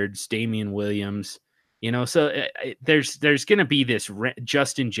Edwards, Damian Williams, so there's going to be this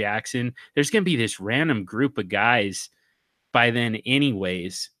Justin Jackson. There's going to be this random group of guys by then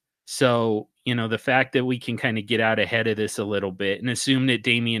anyways. So, the fact that we can kind of get out ahead of this a little bit and assume that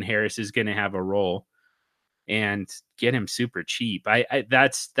Damian Harris is going to have a role and get him super cheap.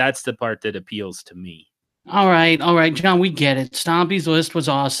 That's the part that appeals to me. All right, John, we get it. Stompy's list was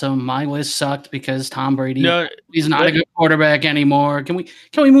awesome. My list sucked because Tom Brady he's not a good quarterback anymore. Can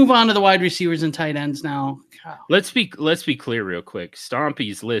we move on to the wide receivers and tight ends now? God. Let's be clear real quick.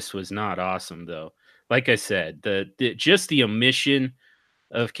 Stompy's list was not awesome though. Like I said, just the omission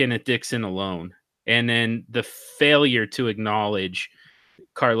of Kenneth Dixon alone, and then the failure to acknowledge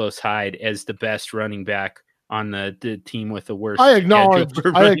Carlos Hyde as the best running back on the team with the worst. I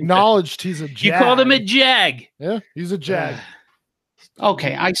acknowledged he's a jag. You called him a jag. Yeah, he's a jag.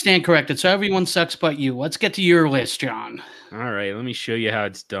 Okay, I stand corrected. So everyone sucks but you. Let's get to your list, John. All right, let me show you how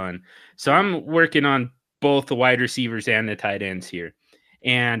it's done. So I'm working on both the wide receivers and the tight ends here.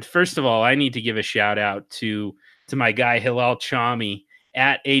 And first of all, I need to give a shout out to my guy Hilal Chami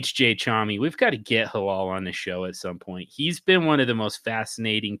at HJ Chami. We've got to get Hilal on the show at some point. He's been one of the most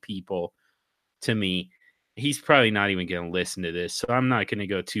fascinating people to me. He's probably not even going to listen to this, so I'm not going to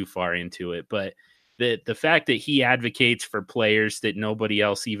go too far into it. But the fact that he advocates for players that nobody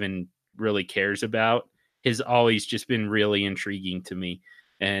else even really cares about has always just been really intriguing to me.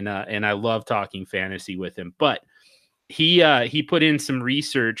 And I love talking fantasy with him. But he put in some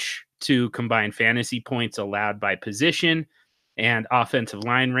research to combine fantasy points allowed by position and offensive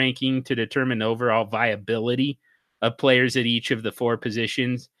line ranking to determine overall viability of players at each of the 4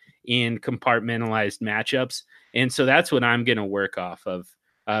 positions.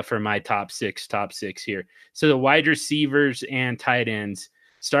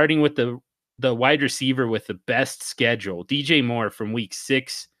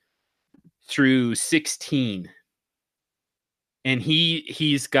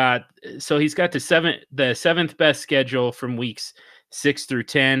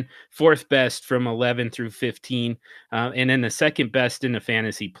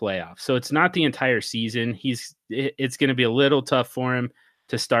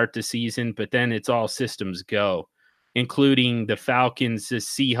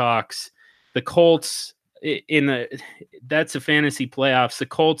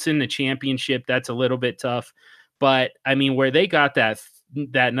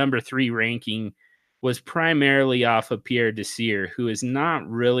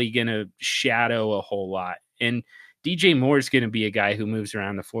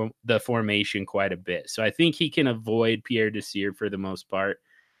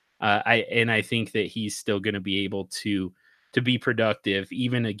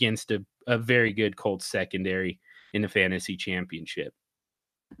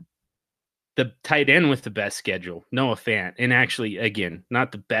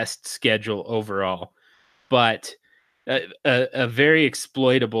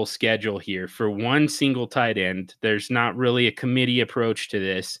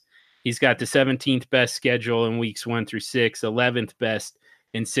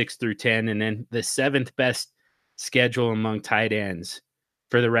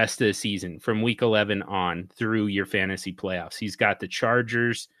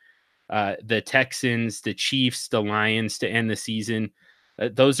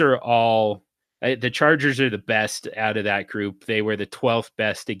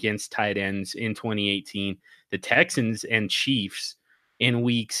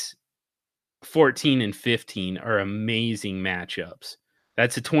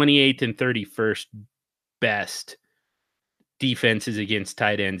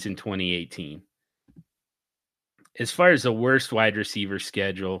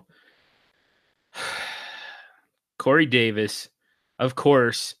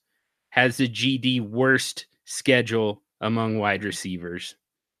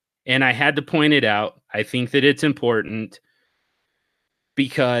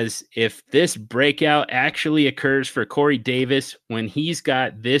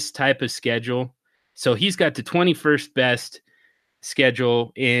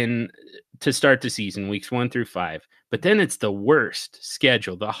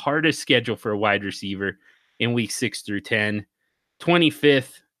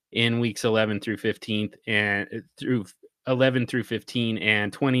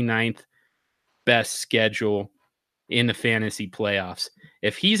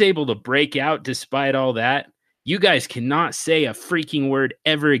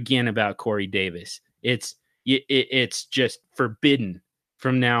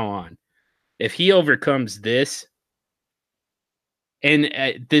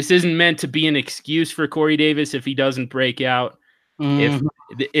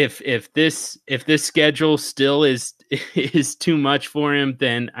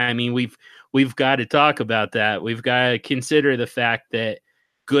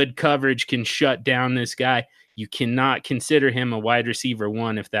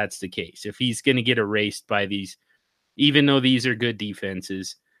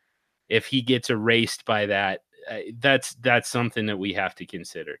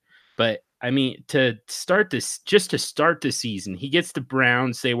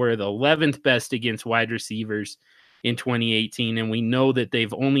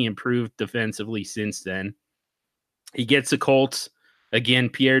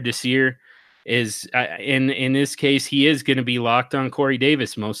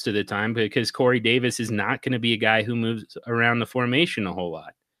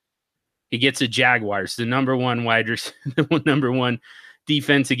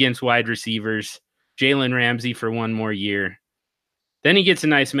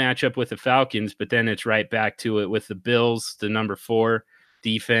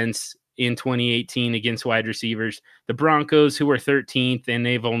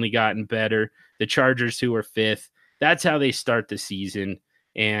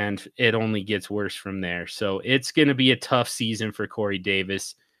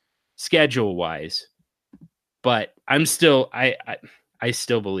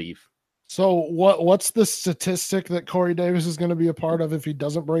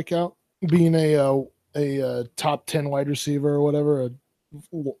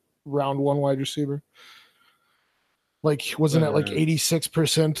 Like, wasn't it like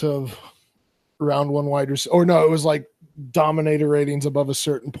 86% of round one wide receiver? Or no, it was like dominator ratings above a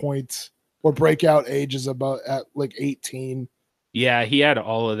certain point, or breakout age is about at like 18. Yeah, he had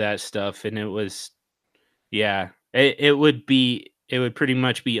all of that stuff, and it was, it would pretty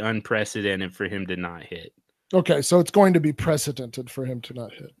much be unprecedented for him to not hit. Okay, so it's going to be precedented for him to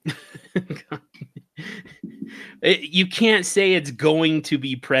not hit. You can't say it's going to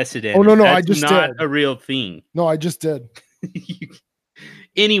be precedented. Oh, no, That's I just not did. a real thing. No, I just did.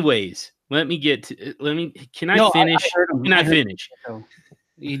 Anyways, can I finish? Can I finish?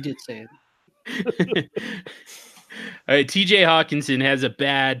 He did say it. All right, TJ Hawkinson has a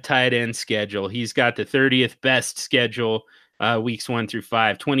bad tight end schedule. He's got the 30th best schedule, weeks 1 through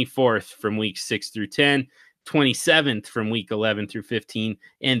 5, 24th from weeks 6 through 10, 27th from week 11 through 15,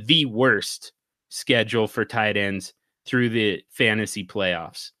 and the worst schedule for tight ends through the fantasy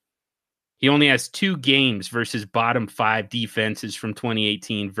playoffs. He only has 2 games versus bottom 5 defenses from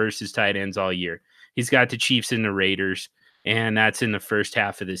 2018 versus tight ends all year. He's got the Chiefs and the Raiders, and that's in the first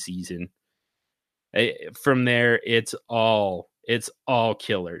half of the season. From there, it's all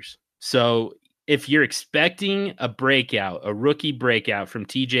killers. So if you're expecting a rookie breakout from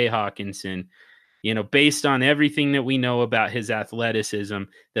TJ Hawkinson, based on everything that we know about his athleticism,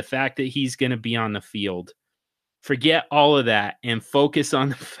 the fact that he's going to be on the field, forget all of that and focus on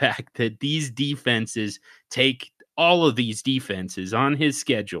the fact that all of these defenses on his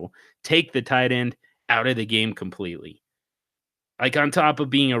schedule take the tight end out of the game completely. Like, on top of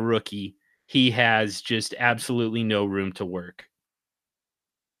being a rookie, he has just absolutely no room to work.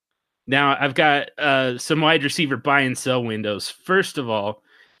 Now, I've got some wide receiver buy and sell windows. First of all,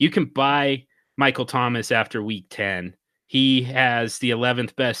 you can buy Michael Thomas after week 10. He has the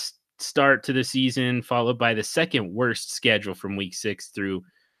 11th best start to the season, followed by the second worst schedule from week 6 through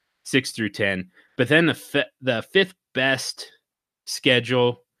 10. But then the 5th best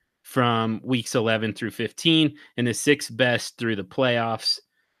schedule from weeks 11 through 15, and the 6th best through the playoffs.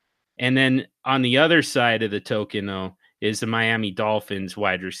 And then on the other side of the token, though, is the Miami Dolphins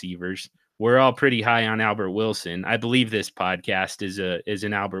wide receivers. We're all pretty high on Albert Wilson. I believe this podcast is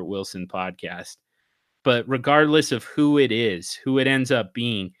an Albert Wilson podcast. But regardless of who it ends up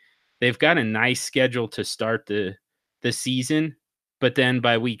being, they've got a nice schedule to start the season. But then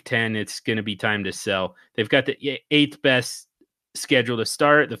by week 10, it's going to be time to sell. They've got the 8th best schedule to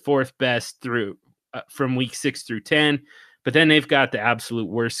start, the 4th best through from week 6 through 10. But then they've got the absolute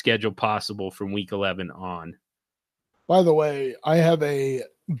worst schedule possible from week 11 on. By the way, I have a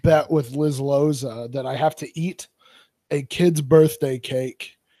bet with Liz Loza that I have to eat a kid's birthday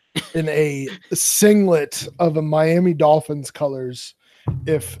cake in a singlet of a Miami Dolphins colors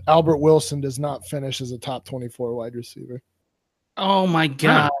if Albert Wilson does not finish as a top 24 wide receiver. Oh, my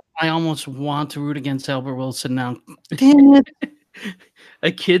God. I almost want to root against Albert Wilson now. Damn it.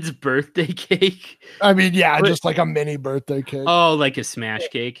 A kid's birthday cake? I mean, yeah, just like a mini birthday cake. Oh, like a smash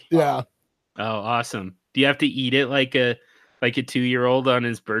cake? Yeah. Oh, awesome. Do you have to eat it like a 2-year-old on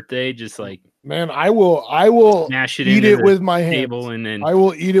his birthday? Just like, man, I will smash it eat it with my hands. And then I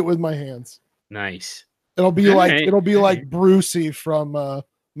will eat it with my hands. Nice. It'll be like Brucey from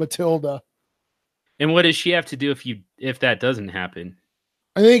Matilda. And what does she have to do if that doesn't happen?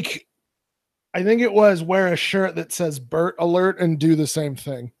 I think it was wear a shirt that says Bert Alert and do the same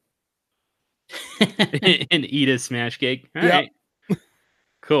thing. And eat a smash cake. All right.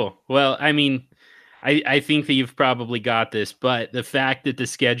 Cool. Well, I mean, I think that you've probably got this, but the fact that the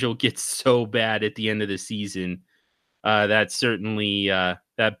schedule gets so bad at the end of the season, that certainly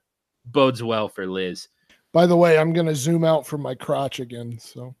that bodes well for Liz. By the way, I'm going to zoom out from my crotch again.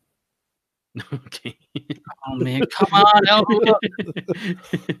 So. Okay. Oh, man. Come on. Help me up.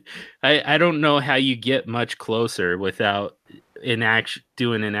 I don't know how you get much closer without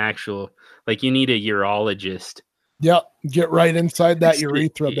doing an actual, like, you need a urologist. Yep. Get right inside that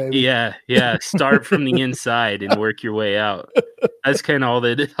urethra, baby. Yeah. Start from the inside and work your way out. That's kind of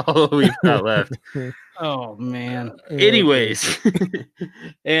all we've got left. Oh, man. Anyways,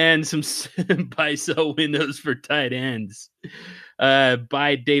 and some buy-sell windows for tight ends.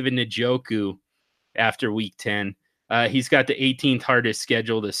 Buy David Njoku after week 10. He's got the 18th hardest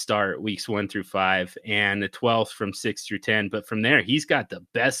schedule to start, weeks 1 through 5, and the 12th from 6 through 10. But from there, he's got the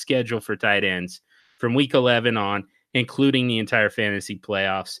best schedule for tight ends from week 11 on, including the entire fantasy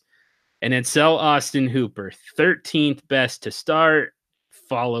playoffs. And then sell Austin Hooper, 13th best to start,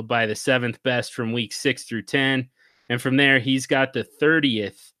 followed by the 7th best from week 6 through 10. And from there, he's got the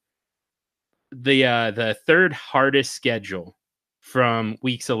 30th, the third hardest schedule from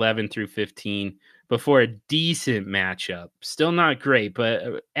weeks 11 through 15 before a decent matchup. Still not great,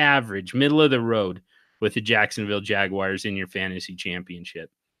 but average, middle of the road with the Jacksonville Jaguars in your fantasy championship.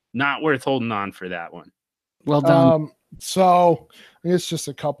 Not worth holding on for that one. Well done. So I guess just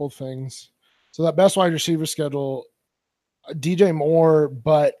a couple things. So that best wide receiver schedule, DJ Moore,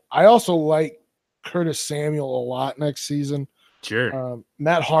 but I also like Curtis Samuel a lot next season. Sure.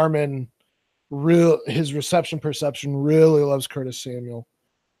 Matt Harmon, his reception perception really loves Curtis Samuel.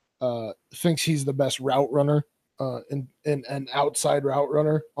 Thinks he's the best route runner, and an outside route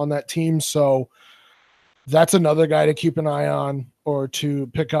runner on that team. So that's another guy to keep an eye on or to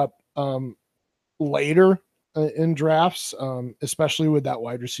pick up later in drafts, especially with that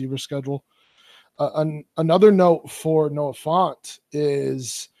wide receiver schedule. Another note for Noah Fant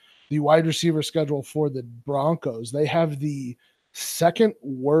is the wide receiver schedule for the Broncos. They have the second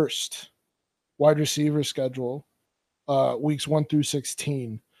worst wide receiver schedule, weeks 1 through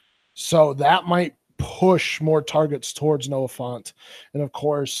 16. So that might push more targets towards Noah Fant. And of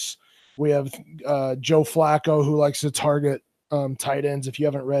course, we have Joe Flacco, who likes to target tight ends. If you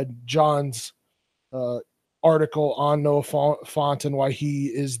haven't read John's article on Noah Fant and why he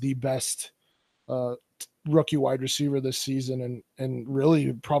is the best rookie wide receiver this season, and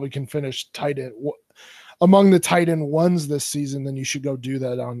really probably can finish tight end among the tight end ones this season, then you should go do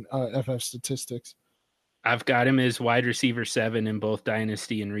that on FF Statistics. I've got him as wide receiver 7 in both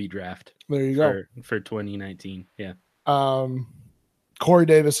Dynasty and Redraft. There you go. For 2019. Yeah. Corey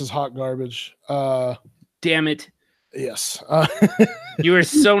Davis is hot garbage. Damn it. Yes. You were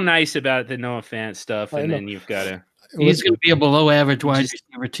so nice about the Noah Fant stuff, and then you've got to. He's going to be a below average wide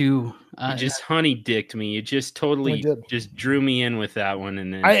receiver too. You just honey dicked me. You just totally just drew me in with that one.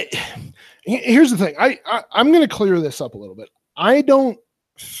 And then here's the thing. I'm going to clear this up a little bit. I don't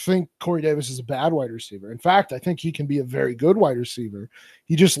think Corey Davis is a bad wide receiver. In fact, I think he can be a very good wide receiver.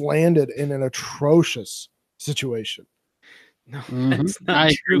 He just landed in an atrocious situation. No, that's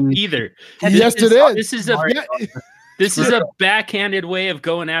not true either. Yes, it is. This is a backhanded way of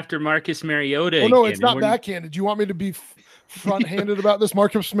going after Marcus Mariota. Oh, no, it's not backhanded. You want me to be front-handed about this?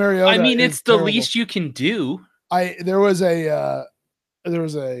 Marcus Mariota. I mean, it's the least you can do. There was a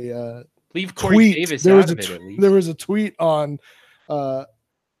leave Corey Davis out of it at least. There was a tweet on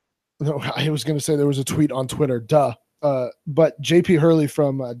no, I was going to say there was a tweet on Twitter. But JP Hurley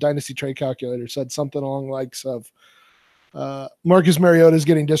from Dynasty Trade Calculator said something along the likes of Marcus Mariota is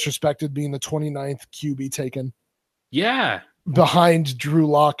getting disrespected being the 29th QB taken. Yeah. Behind Drew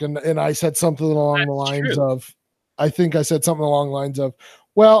Lock. And I said something along the lines of, I think I said something along the lines of,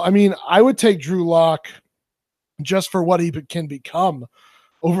 well, I mean, I would take Drew Lock just for what he can become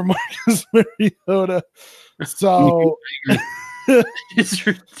over Marcus Mariota. So it's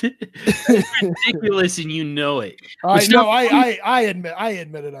ridiculous, and you know it. I know. I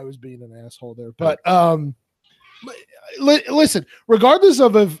admitted I was being an asshole there, but listen. Regardless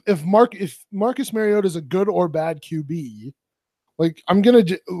of if Marcus Mariota is a good or bad QB, like I'm gonna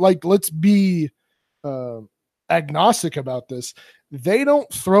let's be agnostic about this. They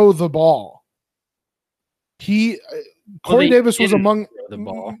don't throw the ball. Corey Davis was among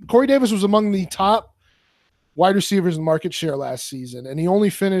the top wide receivers in market share last season, and he only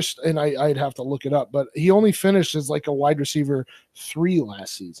finished, and I'd have to look it up, but he only finished as like a wide receiver 3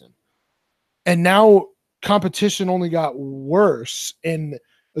 last season. And now competition only got worse, and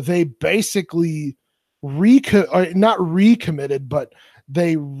they basically not recommitted, but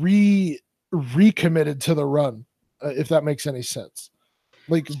they recommitted to the run, if that makes any sense.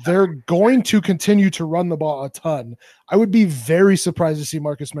 Like, they're going to continue to run the ball a ton. I would be very surprised to see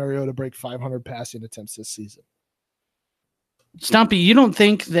Marcus Mariota break 500 passing attempts this season. Stompy, you don't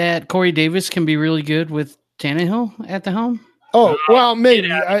think that Corey Davis can be really good with Tannehill at the helm? Oh, well, maybe.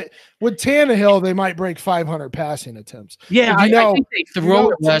 With Tannehill, they might break 500 passing attempts. Yeah, I think they throw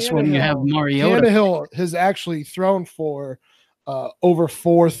it less when you have Mariota. Tannehill has actually thrown for over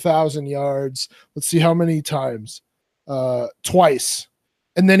 4,000 yards. Let's see how many times. Twice.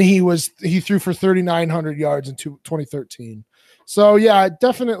 And then he threw for 3,900 yards in 2013. So yeah,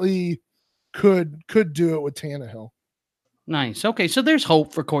 definitely could do it with Tannehill. Nice. Okay, so there's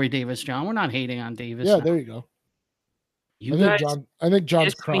hope for Corey Davis, John. We're not hating on Davis. Yeah, there you go. I think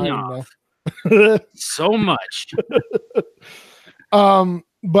John's crying now. So much.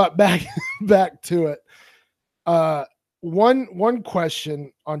 But back to it. One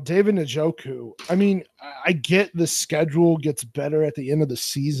question on David Njoku. I mean, I get the schedule gets better at the end of the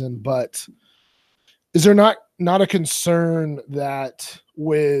season, but is there not a concern that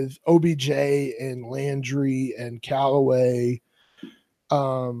with OBJ and Landry and Callaway,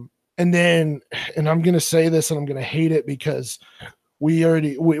 and I'm going to say this and I'm going to hate it because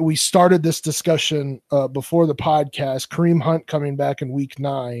we started this discussion before the podcast, Kareem Hunt coming back in week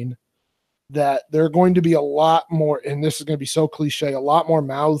 9. that there are going to be a lot more, and this is going to be so cliche, a lot more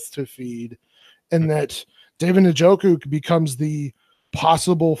mouths to feed, and that David Njoku becomes the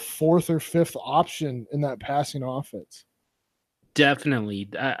possible fourth or fifth option in that passing offense. Definitely.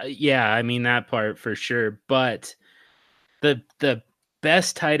 Yeah, I mean, that part for sure. But the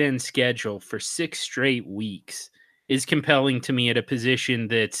best tight end schedule for 6 straight weeks is compelling to me at a position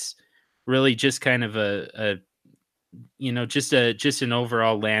that's really just kind of just an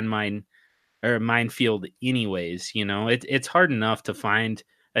overall landmine or a minefield anyways. It's hard enough to find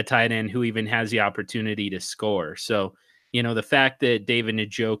a tight end who even has the opportunity to score. So, the fact that David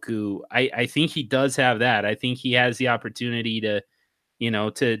Njoku, I think he does have that. I think he has the opportunity to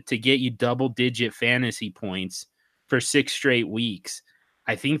get you double-digit fantasy points for 6 straight weeks.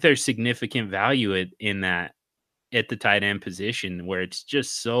 I think there's significant value in that at the tight end position where it's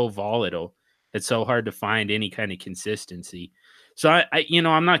just so volatile. It's so hard to find any kind of consistency. So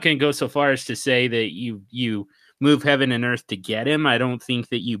I'm not going to go so far as to say that you move heaven and earth to get him. I don't think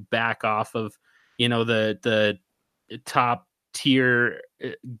that you back off of, the top tier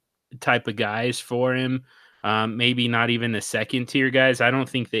type of guys for him. Maybe not even the second tier guys. I don't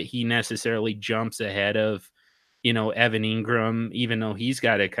think that he necessarily jumps ahead of, Evan Ingram, even though he's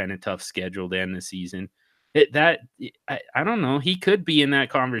got a kind of tough schedule to end the season. I don't know. He could be in that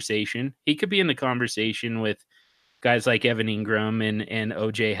conversation. He could be in the conversation with guys like Evan Ingram and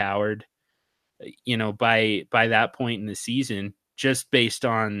OJ Howard, by that point in the season, just based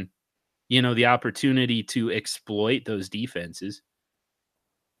on, the opportunity to exploit those defenses.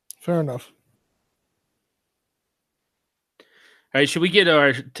 Fair enough. All right, should we get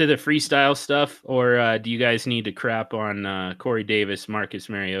to the freestyle stuff, or do you guys need to crap on Corey Davis, Marcus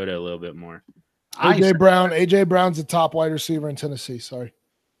Mariota a little bit more? AJ Brown's the top wide receiver in Tennessee. Sorry.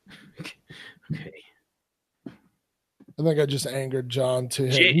 Okay. I think I just angered John to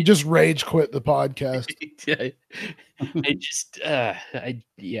him. He just rage quit the podcast.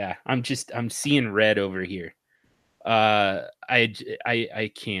 I'm seeing red over here. I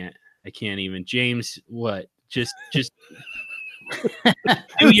can't even. James, what? Just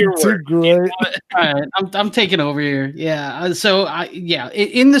do your work. Great. All right, I'm taking over here. Yeah.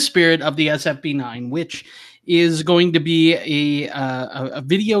 In the spirit of the SFB9, which is going to be a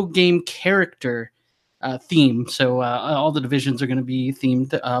video game character theme. So all the divisions are going to be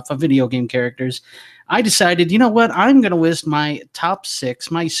themed for video game characters. I decided, you know what? I'm going to list my top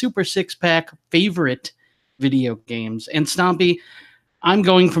 6, my Super 6-pack favorite video games. And Stompy, I'm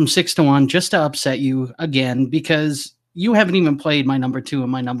going from 6 to 1 just to upset you again, because you haven't even played my number 2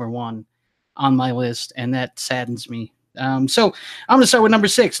 and my number 1 on my list, and that saddens me. So I'm going to start with number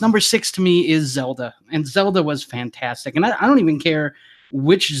 6. Number 6 to me is Zelda, and Zelda was fantastic. And I don't even care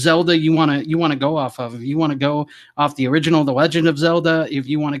which Zelda you want to go off of. If you want to go off the original, The Legend of Zelda, if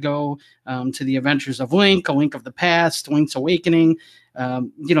you want to go to the Adventures of Link, A Link of the Past, Link's Awakening,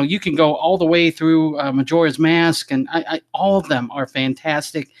 you can go all the way through Majora's Mask, and all of them are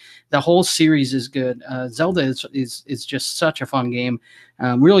fantastic. The whole series is good. Zelda is just such a fun game.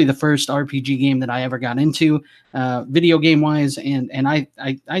 Really the first RPG game that I ever got into, video game wise, and I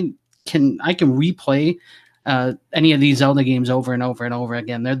can replay any of these Zelda games over and over and over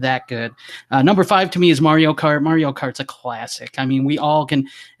again. They're that good. Number 5 to me is Mario Kart. Mario Kart's a classic. I mean, we all can.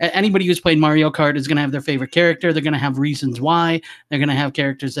 Anybody who's played Mario Kart is going to have their favorite character. They're going to have reasons why. They're going to have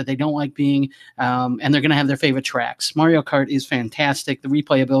characters that they don't like being, and they're going to have their favorite tracks. Mario Kart is fantastic. The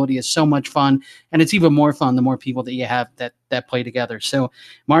replayability is so much fun, and it's even more fun the more people that you have that play together. So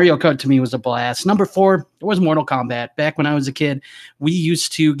Mario Kart to me was a blast. Number 4 was Mortal Kombat. Back when I was a kid, we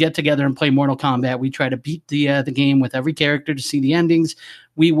used to get together and play Mortal Kombat. We try to beat the game with every character to see the endings.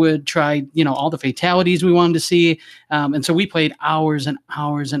 We would try, all the fatalities we wanted to see. And so we played hours and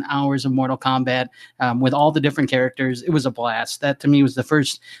hours and hours of Mortal Kombat with all the different characters. It was a blast. That to me was the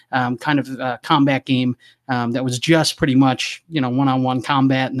first kind of combat game that was just pretty much, one-on-one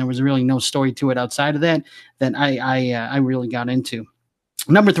combat. And there was really no story to it outside of that I really got into.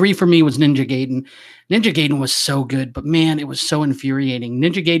 Number 3 for me was Ninja Gaiden. Ninja Gaiden was so good, but man, it was so infuriating.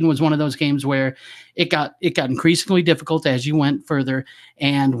 Ninja Gaiden was one of those games where it got increasingly difficult as you went further.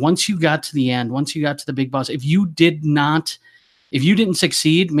 And once you got to the end, once you got to the big boss, if you didn't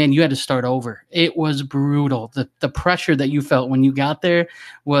succeed, man, you had to start over. It was brutal. The pressure that you felt when you got there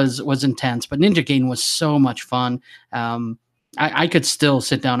was intense. But Ninja Gaiden was so much fun. I could still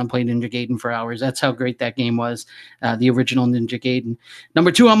sit down and play Ninja Gaiden for hours. That's how great that game was, the original Ninja Gaiden.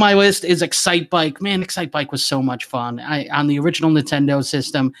 Number 2 on my list is Excite Bike. Man, Excite Bike was so much fun. On the original Nintendo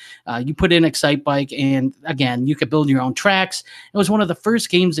system, you put in Excite Bike, and again, you could build your own tracks. It was one of the first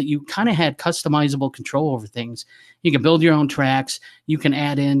games that you kind of had customizable control over things. You can build your own tracks. You can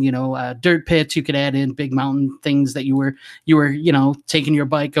add in, dirt pits. You could add in big mountain things that you were, taking your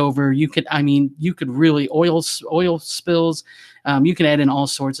bike over. You could really oil spills. You can add in all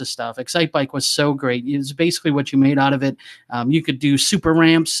sorts of stuff. Excite Bike was so great. It's basically what you made out of it. You could do super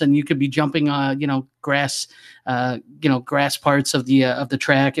ramps, and you could be jumping, grass parts of the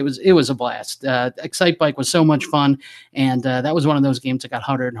track. It was a blast. Excite Bike was so much fun, and that was one of those games that got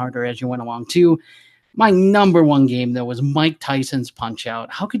harder and harder as you went along too. My number 1 game, though, was Mike Tyson's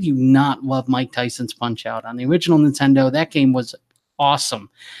Punch-Out. How could you not love Mike Tyson's Punch-Out? On the original Nintendo, that game was awesome.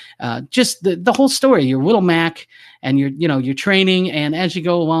 Just the whole story. You're Little Mac, and you're training, and as you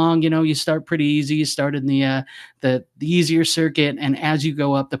go along, you start pretty easy. You start in the easier circuit, and as you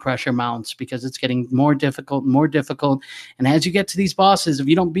go up, the pressure mounts because it's getting more difficult and more difficult. And as you get to these bosses, if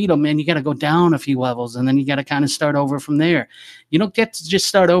you don't beat them, man, you got to go down a few levels, and then you got to kind of start over from there. You don't get to just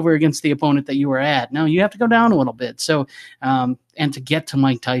start over against the opponent that you were at. No, you have to go down a little bit. So, and to get to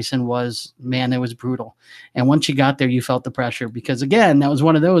Mike Tyson it was brutal. And once you got there, you felt the pressure because, again, that was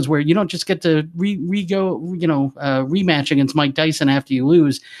one of those where you don't just get to rematch against Mike Tyson after you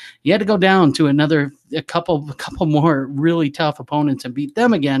lose. You had to go down to a couple more really tough opponents and beat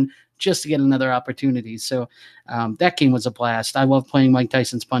them again just to get another opportunity. So that game was a blast. I love playing Mike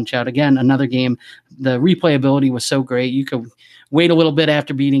Tyson's Punch-Out. Again, another game. The replayability was so great. You could wait a little bit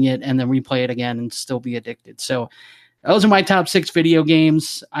after beating it and then replay it again and still be addicted. So those are my top 6 video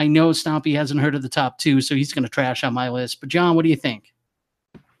games. I know Stompy hasn't heard of the top 2, so he's going to trash on my list. But John, what do you think?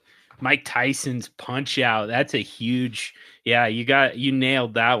 Mike Tyson's Punch-Out. That's a huge. Yeah, you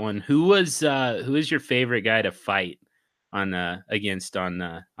nailed that one. Who is your favorite guy to fight against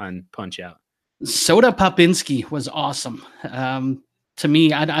on Punch-Out? Soda Popinski was awesome. To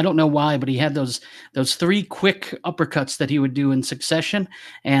me, I don't know why, but he had those 3 quick uppercuts that he would do in succession,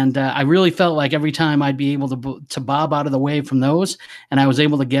 and I really felt like every time I'd be able to bob out of the way from those, and I was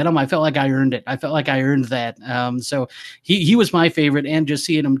able to get him, I felt like I earned it. I felt like I earned that. So he was my favorite, and just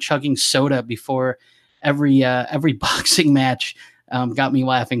seeing him chugging soda before every boxing match got me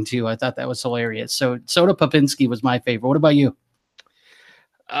laughing too. I thought that was hilarious. So Soda Popinski was my favorite. What about you?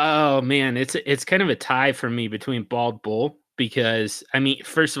 Oh man, it's kind of a tie for me between Bald Bull. Because,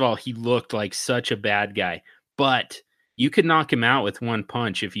 first of all, he looked like such a bad guy, but you could knock him out with 1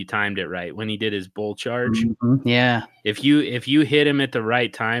 punch if you timed it right when he did his bull charge. Mm-hmm. Yeah. If you hit him at the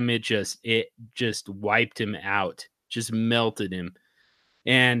right time, it just wiped him out, just melted him.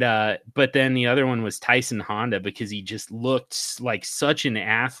 And but then the other one was Tyson Honda because he just looked like such an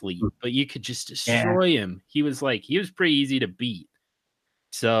athlete, but you could just destroy him. He was pretty easy to beat.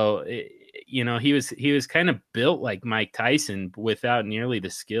 So he was kind of built like Mike Tyson without nearly the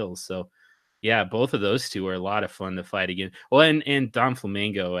skills. So yeah, both of those two are a lot of fun to fight again. Well, and Don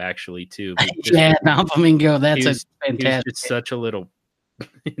Flamingo actually too. Yeah, Don Flamingo. That's a fantastic. Just such a little.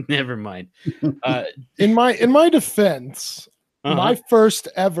 Never mind. In my defense, my first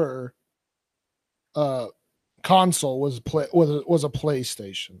ever console was a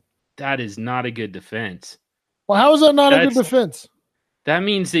PlayStation. That is not a good defense. Well, how is that not a good defense? That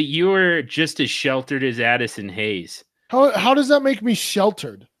means that you were just as sheltered as Addison Hayes. How does that make me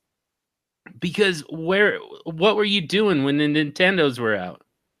sheltered? Because what were you doing when the Nintendos were out?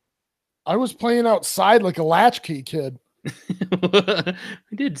 I was playing outside like a latchkey kid.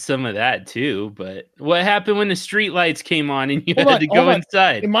 We did some of that too, but what happened when the street lights came on and you had to go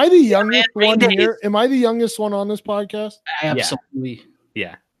inside? Am I the youngest one here? Am I the youngest one on this podcast? Absolutely.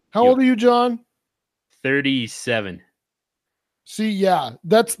 Yeah. How old are you, John? 37. See, yeah,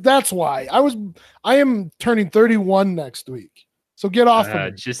 that's why I am turning 31 next week. So get off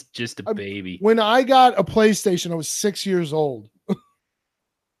of me. Just a baby. When I got a PlayStation, I was 6 years old.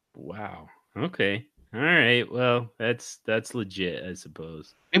 Wow. Okay. All right. Well, that's legit, I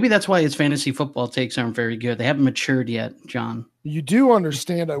suppose. Maybe that's why his fantasy football takes aren't very good. They haven't matured yet, John. You do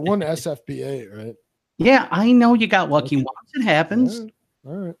understand I won SFBA, right? Yeah, I know you got lucky once. It happens.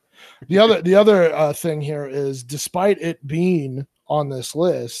 All right. The other thing here is, despite it being on this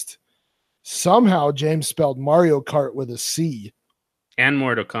list, somehow James spelled Mario Kart with a C. And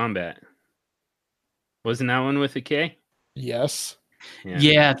Mortal Kombat. Wasn't that one with a K? Yes.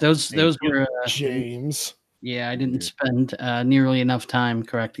 Yeah, those were James. Yeah, I didn't spend nearly enough time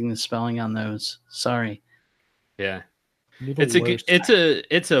correcting the spelling on those. Sorry. Yeah.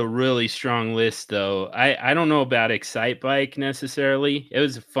 It's a really strong list though. I don't know about Excite Bike necessarily. It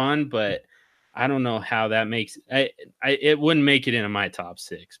was fun, but I don't know how that makes it wouldn't make it into my top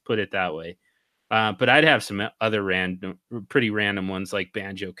 6, put it that way. But I'd have some other pretty random ones like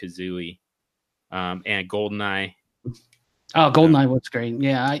Banjo-Kazooie, and GoldenEye. Oh, GoldenEye was great.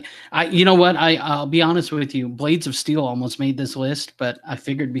 Yeah, you know what? I'll be honest with you. Blades of Steel almost made this list, but I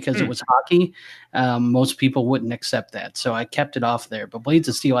figured because it was hockey, most people wouldn't accept that, so I kept it off there. But Blades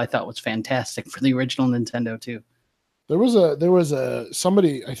of Steel, I thought was fantastic for the original Nintendo too. There was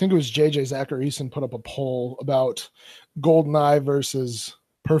somebody, I think it was JJ Zachariason, put up a poll about GoldenEye versus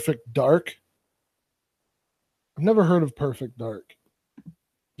Perfect Dark. I've never heard of Perfect Dark.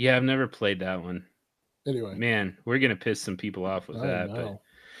 Yeah, I've never played that one. Anyway, man, we're gonna piss some people off with that. Know.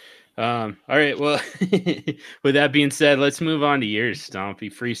 But all right, well, with that being said, let's move on to yours,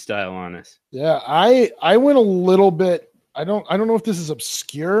 Stompy. Freestyle on us. Yeah, I went a little bit. I don't know if this is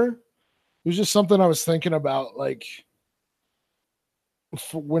obscure. It was just something I was thinking about, like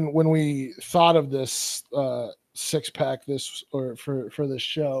when we thought of this 6-pack for this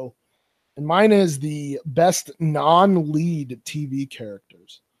show, and mine is the best non-lead TV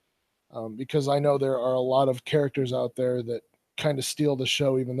characters. Because I know there are a lot of characters out there that kind of steal the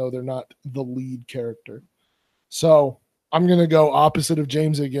show, even though they're not the lead character. So I'm going to go opposite of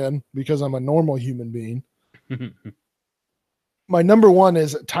James again, because I'm a normal human being. My number 1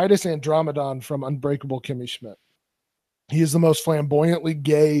 is Titus Andromedon from Unbreakable Kimmy Schmidt. He is the most flamboyantly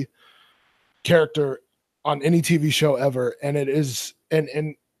gay character on any TV show ever. And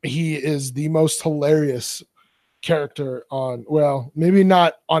and he is the most hilarious character on, well, maybe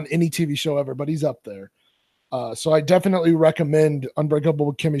not on any TV show ever, but he's up there. So I definitely recommend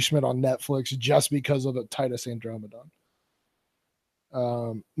Unbreakable Kimmy Schmidt on Netflix just because of the Titus Andromedon.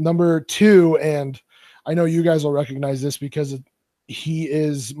 Number 2, and I know you guys will recognize this because he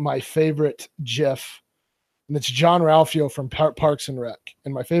is my favorite GIF, and it's John Ralphio from Parks and Rec.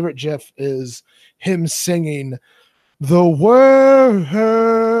 And my favorite GIF is him singing "The Worst"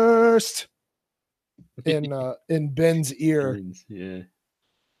 in Ben's ear. Yeah.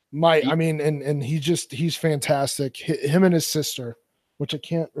 And he's fantastic. Him and his sister, which I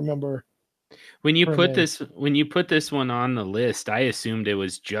can't remember. When you put this one on the list, I assumed it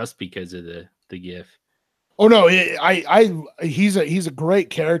was just because of the GIF. Oh no, he's a great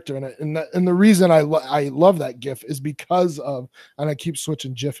character in it, and the reason I love that GIF is because of, and I keep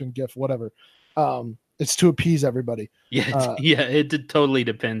switching GIF and GIF, whatever. It's to appease everybody. Yeah, it totally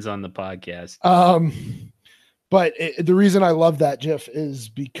depends on the podcast. But the reason I love that GIF is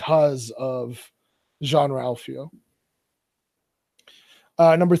because of Jean Ralphio.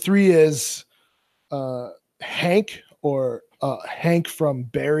 Number 3 is Hank, or Hank from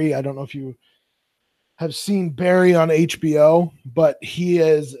Barry. I don't know if you have seen Barry on HBO, but he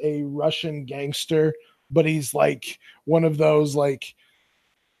is a Russian gangster, but he's like one of those like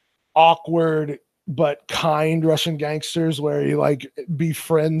awkward but kind Russian gangsters where he like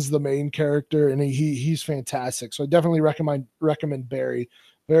befriends the main character, and he's fantastic. So I definitely recommend Barry.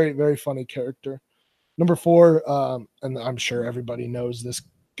 Very, very funny character. Number 4, and I'm sure everybody knows this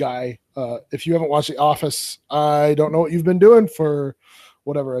guy. If you haven't watched The Office, I don't know what you've been doing for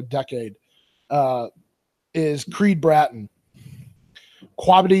a decade. Is Creed Bratton.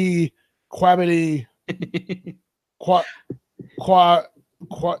 Quabity,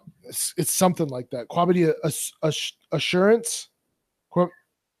 it's something like that. Quality assurance,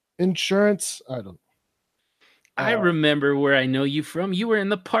 insurance. I don't know. I remember where I know you from. You were in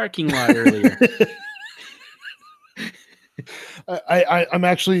the parking lot earlier. I'm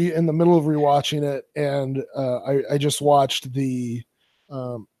actually in the middle of rewatching it, and I just watched the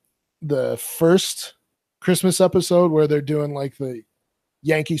first Christmas episode where they're doing like the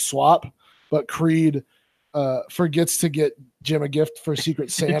Yankee swap, but Creed forgets to get Jim a gift for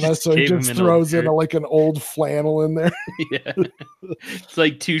Secret Santa, so he just throws in like an old flannel in there. Yeah, it's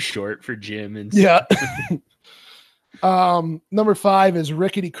like too short for Jim. And yeah. Number 5 is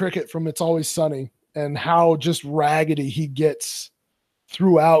Rickety Cricket from It's Always Sunny, and how just raggedy he gets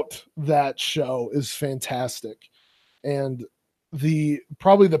throughout that show is fantastic. And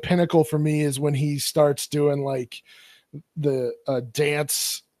probably the pinnacle for me is when he starts doing like the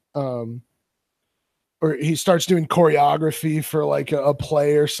dance, or he starts doing choreography for like a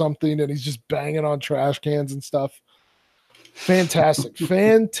play or something, and he's just banging on trash cans and stuff. Fantastic.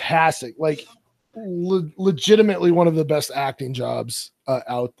 Fantastic. Like legitimately one of the best acting jobs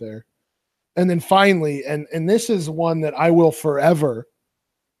out there. And then finally, and this is one that I will forever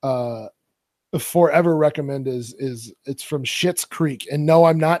recommend, is it's from Schitt's Creek. And no,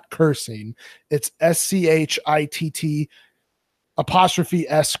 I'm not cursing. It's SCHITT apostrophe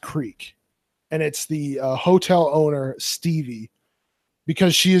S Creek. And it's the hotel owner, Stevie,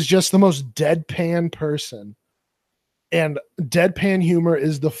 because she is just the most deadpan person. And deadpan humor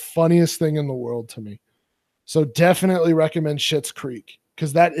is the funniest thing in the world to me. So definitely recommend Schitt's Creek,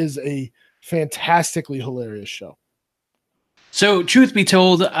 because that is a fantastically hilarious show. So, truth be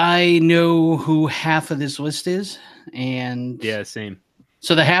told, I know who half of this list is, and Yeah, same.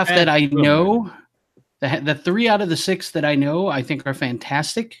 So the half that I know, the 3 out of the 6 that I know, I think are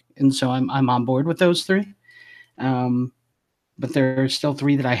fantastic, and so I'm on board with those 3. But there are still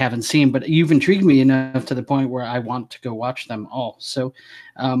 3 that I haven't seen. But you've intrigued me enough to the point where I want to go watch them all. So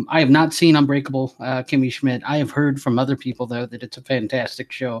I have not seen Unbreakable Kimmy Schmidt. I have heard from other people though that it's a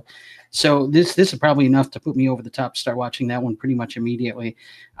fantastic show. So this is probably enough to put me over the top. Start watching that one pretty much immediately.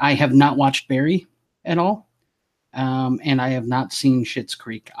 I have not watched Barry at all. And I have not seen Schitt's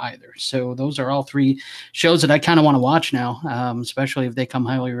Creek either. So those are all 3 shows that I kind of want to watch now, especially if they come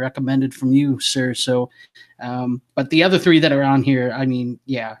highly recommended from you, sir. So, but the other 3 that are on here, I mean,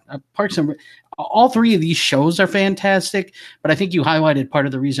 yeah, Parks and all 3 of these shows are fantastic. But I think you highlighted part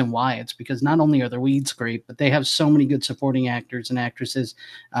of the reason why. It's because not only are the leads great, but they have so many good supporting actors and actresses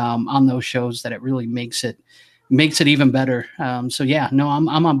on those shows that it really makes it even better. So yeah, no,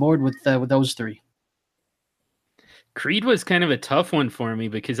 I'm on board with those 3. Creed was kind of a tough one for me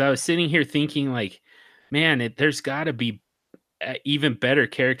because I was sitting here thinking like, man, there's got to be even better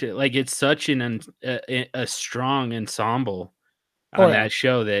character. Like it's such a strong ensemble on that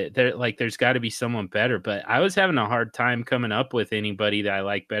show that there's got to be someone better. But I was having a hard time coming up with anybody that I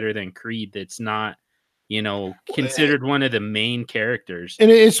like better than Creed. That's not, considered one of the main characters. And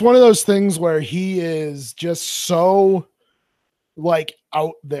it's one of those things where he is just so like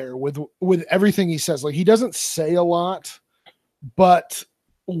out there with everything he says. Like he doesn't say a lot, but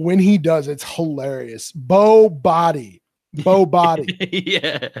when he does, it's hilarious. Bo body.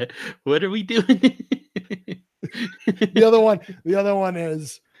 Yeah. What are we doing? The other one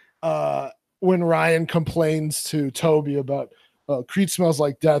is when Ryan complains to Toby about Creed smells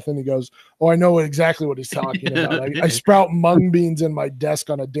like death, and he goes, "Oh, I know exactly what he's talking about. I sprout mung beans in my desk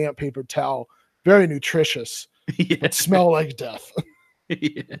on a damp paper towel. Very nutritious, but smell like death."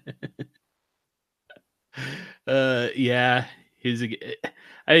 Yeah.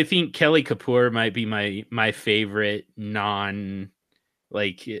 I think Kelly Kapoor might be my favorite non-lead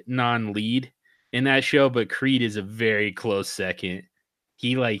in that show, but Creed is a very close second.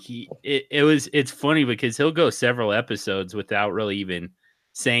 It's funny because he'll go several episodes without really even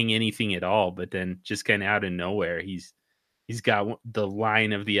saying anything at all, but then just kind of out of nowhere, he's got the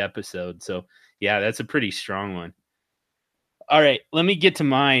line of the episode. So yeah, that's a pretty strong one. All right, let me get to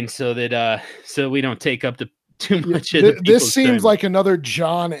mine so that so we don't take up too much of this seems time. Like another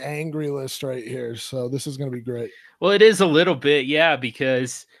John angry list right here. So this is going to be great. Well, it is a little bit, yeah,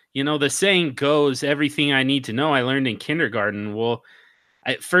 because the saying goes, everything I need to know I learned in kindergarten. Well,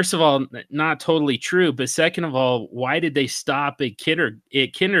 first of all, not totally true, but second of all, why did they stop at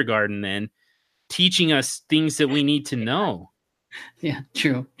kindergarten then, teaching us things that we need to know? Yeah,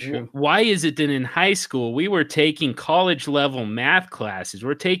 true. Why is it that in high school we were taking college level math classes?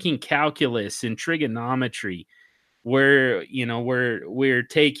 We're taking calculus and trigonometry. We're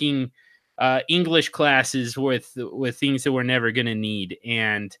taking English classes with things that we're never going to need,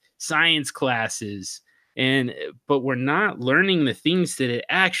 and science classes, but we're not learning the things that it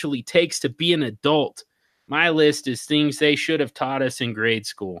actually takes to be an adult. My list is things they should have taught us in grade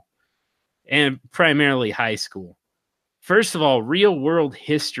school and primarily high school. First of all, real world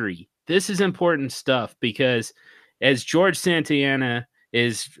history. This is important stuff because, as George Santayana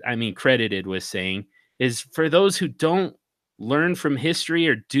is, credited with saying, is for those who don't learn from history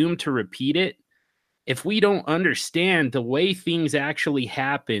are doomed to repeat it. If we don't understand the way things actually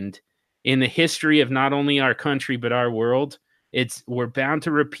happened in the history of not only our country but our world, we're bound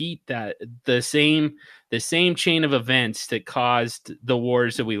to repeat that the same chain of events that caused the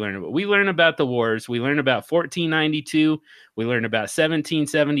wars that we learn about. We learn about the wars. We learn about 1492. We learn about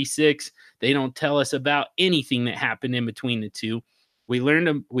 1776. They don't tell us about anything that happened in between the two. We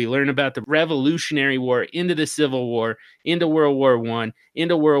learn about the Revolutionary War, into the Civil War, into World War I,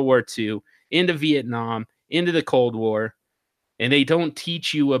 into World War II, into Vietnam, into the Cold War, and they don't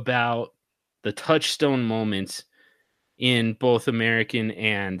teach you about the touchstone moments in both American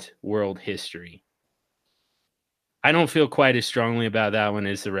and world history. I don't feel quite as strongly about that one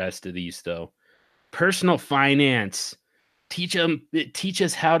as the rest of these, though. Personal finance. Teach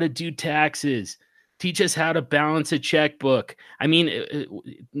us how to do taxes. Teach us how to balance a checkbook.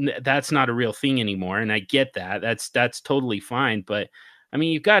 That's not a real thing anymore, and I get that. That's totally fine. But I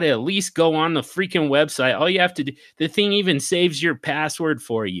mean, you've got to at least go on the freaking website. All you have to do, the thing even saves your password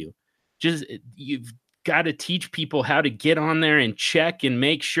for you. Just, you've got to teach people how to get on there and check and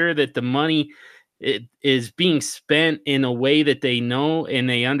make sure that the money is being spent in a way that they know and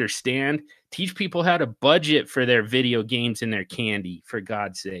they understand. Teach people how to budget for their video games and their candy, for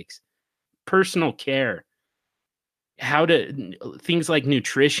God's sakes. Personal care. Things like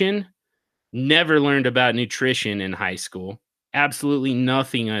nutrition. Never learned about nutrition in high school. Absolutely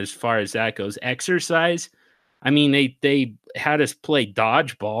nothing as far as that goes. Exercise. I mean, they had us play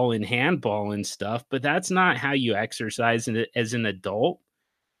dodgeball and handball and stuff, but that's not how you exercise as an adult.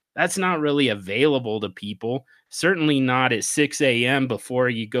 That's not really available to people. Certainly not at 6 a.m. before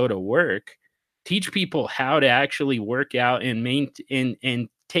you go to work. Teach people how to actually work out and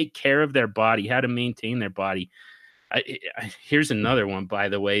take care of their body, how to maintain their body. Here's another one, by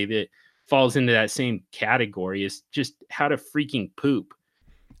the way, that falls into that same category, is just how to freaking poop.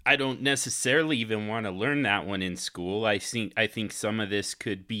 I don't necessarily even want to learn that one in school. I think some of this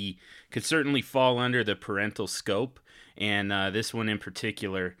could certainly fall under the parental scope, and this one in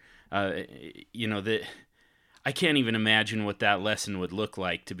particular, that I can't even imagine what that lesson would look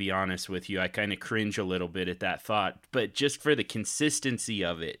like, to be honest with you. I kind of cringe a little bit at that thought, but just for the consistency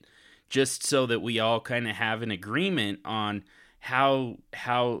of it, just so that we all kind of have an agreement on how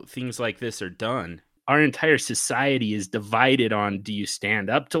things like this are done. Our entire society is divided on, do you stand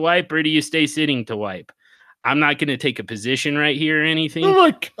up to wipe or do you stay sitting to wipe? I'm not going to take a position right here or anything. Oh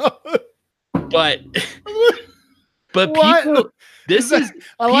my God. But people,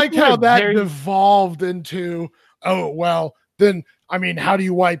 I like how that devolved into, oh, well, then, I mean, how do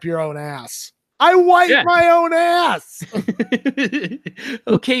you wipe your own ass? I wipe my own ass.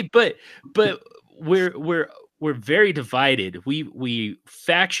 Okay, but we're very divided. We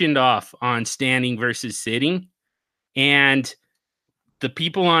factioned off on standing versus sitting, and the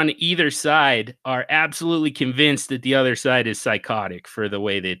people on either side are absolutely convinced that the other side is psychotic for the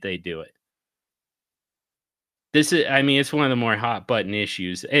way that they do it. It's one of the more hot button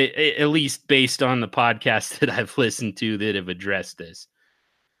issues, at least based on the podcasts that I've listened to that have addressed this.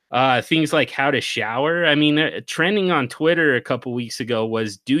 Things like how to shower. I mean, trending on Twitter a couple weeks ago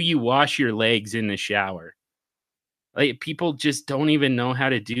was, do you wash your legs in the shower? Like, people just don't even know how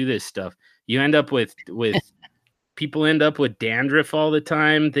to do this stuff. You end up with people end up with dandruff all the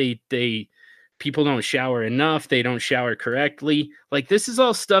time. People don't shower enough. They don't shower correctly. Like, this is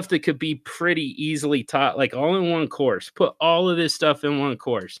all stuff that could be pretty easily taught, like all in one course. Put all of this stuff in one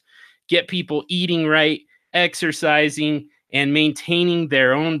course. Get people eating right, exercising, and maintaining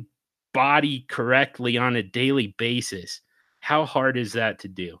their own body correctly on a daily basis. How hard is that to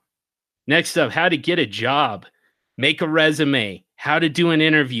do? Next up, how to get a job, make a resume, how to do an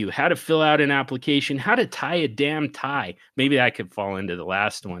interview, how to fill out an application, how to tie a damn tie. Maybe that could fall into the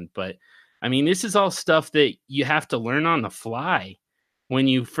last one, but I mean, this is all stuff that you have to learn on the fly when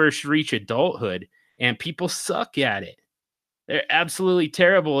you first reach adulthood, and people suck at it. They're absolutely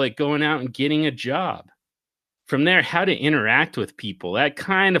terrible at going out and getting a job. From there, how to interact with people. That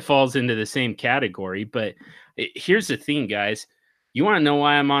kind of falls into the same category, but here's the thing, guys. You want to know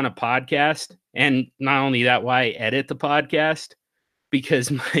why I'm on a podcast? And not only that, why I edit the podcast?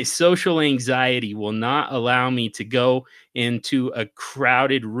 Because my social anxiety will not allow me to go into a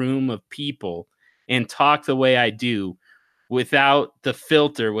crowded room of people and talk the way I do without the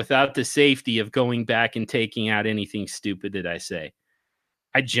filter, without the safety of going back and taking out anything stupid that I say.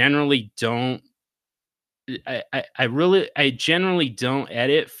 I generally don't. I generally don't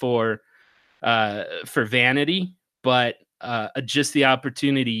edit for vanity, but just the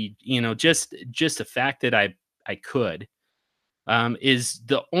opportunity, just the fact that I could. Is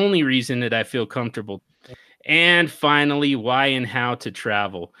the only reason that I feel comfortable. And finally, why and how to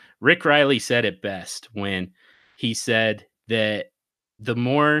travel. Rick Riley said it best when he said that the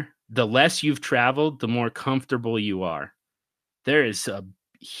less you've traveled, the more comfortable you are. There is a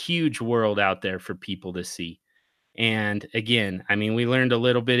huge world out there for people to see. And again, I mean, we learned a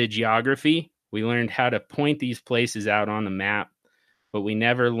little bit of geography. We learned how to point these places out on the map, but we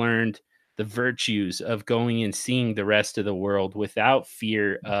never learned the virtues of going and seeing the rest of the world without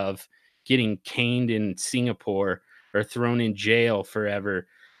fear of getting caned in Singapore or thrown in jail forever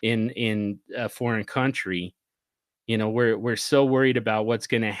in a foreign country. We're so worried about what's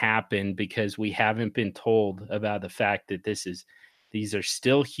going to happen because we haven't been told about the fact that these are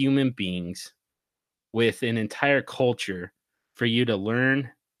still human beings with an entire culture for you to learn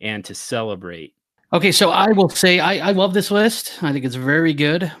and to celebrate. Okay, so I will say I love this list. I think it's very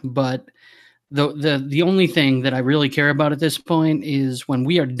good, but The only thing that I really care about at this point is when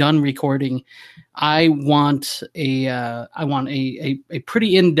we are done recording, I want a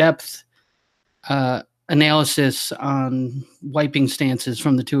pretty in-depth analysis on wiping stances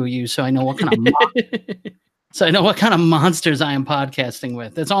from the two of you, so I know what kind of monsters I am podcasting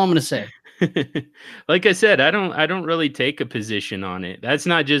with. That's all I'm going to say. Like I said, I don't really take a position on it. That's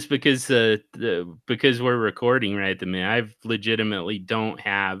not just because because we're recording right at the minute. I legitimately don't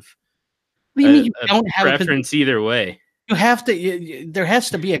have. What do you mean you don't have preference either way? You have to. There has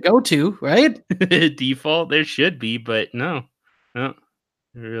to be a go-to, right? Default, there should be, but no, it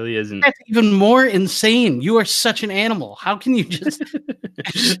really isn't. That's even more insane. You are such an animal. How can you just?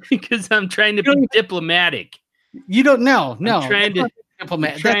 Because I'm trying to be diplomatic. You don't know. No, I'm trying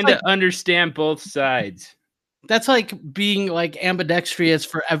to understand both sides. That's like being like ambidextrous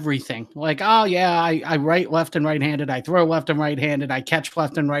for everything. Like, oh yeah, I write left and right-handed. I throw left and right-handed. I catch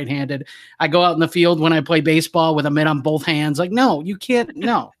left and right-handed. I go out in the field when I play baseball with a mitt on both hands. Like, no, you can't.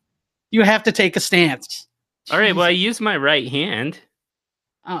 No, you have to take a stance. All right. Well, I use my right hand.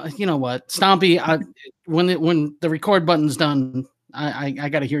 You know what, Stompy? When the record button's done, I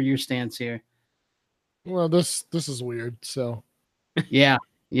got to hear your stance here. Well, this is weird. So, yeah,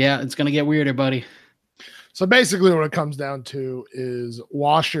 it's gonna get weirder, buddy. So basically what it comes down to is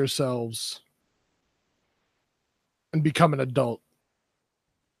wash yourselves and become an adult.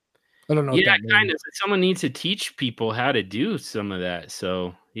 I don't know. Yeah, kind of. Someone needs to teach people how to do some of that.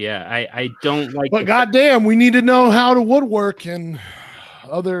 So yeah, I don't like. But goddamn, we need to know how to woodwork and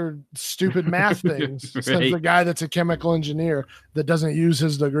other stupid math things. Right. Says the guy that's a chemical engineer that doesn't use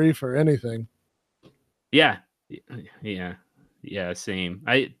his degree for anything. Yeah. Same.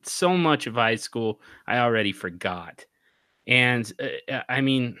 So much of high school I already forgot, and I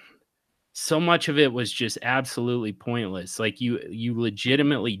mean, so much of it was just absolutely pointless. Like you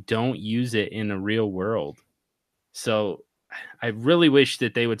legitimately don't use it in the real world. So I really wish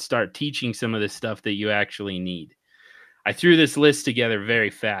that they would start teaching some of the stuff that you actually need. I threw this list together very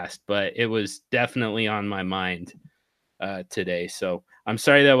fast, but it was definitely on my mind today. So I'm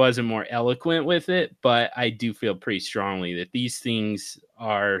sorry that wasn't more eloquent with it, but I do feel pretty strongly that these things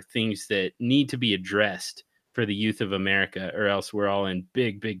are things that need to be addressed for the youth of America, or else we're all in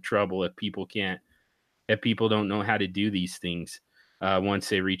big, big trouble if people don't know how to do these things once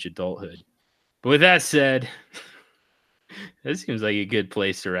they reach adulthood. But with that said, this seems like a good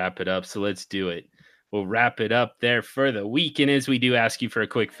place to wrap it up. So let's do it. We'll wrap it up there for the week. And as we do, ask you for a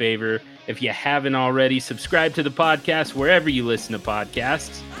quick favor. If you haven't already, subscribe to the podcast wherever you listen to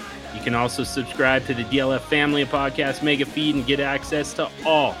podcasts. You can also subscribe to the DLF family of podcasts mega feed and get access to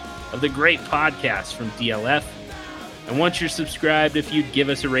all of the great podcasts from DLF. And once you're subscribed, if you'd give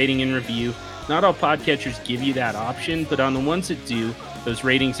us a rating and review, not all podcatchers give you that option, but on the ones that do, those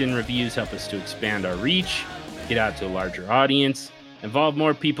ratings and reviews help us to expand our reach, get out to a larger audience, involve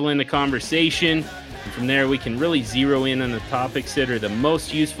more people in the conversation. And from there, we can really zero in on the topics that are the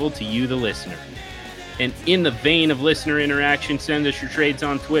most useful to you, the listener. And in the vein of listener interaction, send us your trades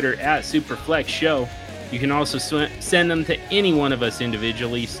on Twitter at SuperFlex Show. You can also send them to any one of us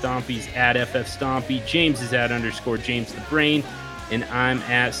individually. Stompy's at FFStompy, James is at _James the Brain, and I'm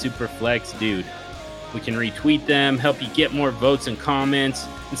at SuperFlex Dude. We can retweet them, help you get more votes and comments,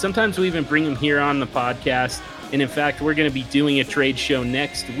 and sometimes we even bring them here on the podcast. And in fact, we're going to be doing a trade show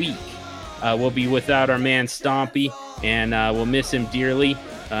next week. We'll be without our man Stompy, and we'll miss him dearly,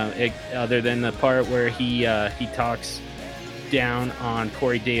 other than the part where he talks down on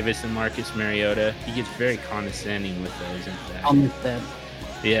Corey Davis and Marcus Mariota. He gets very condescending with those, in fact. I'll miss that.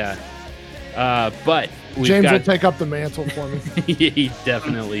 Yeah. But James will take up the mantle for me. He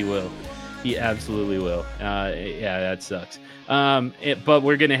definitely will. He absolutely will. Yeah, that sucks. But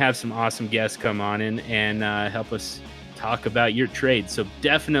we're going to have some awesome guests come on in and help us talk about your trades. So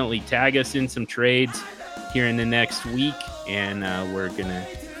definitely tag us in some trades here in the next week, and we're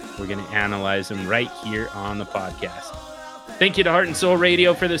gonna analyze them right here on the podcast. Thank you to Heart and Soul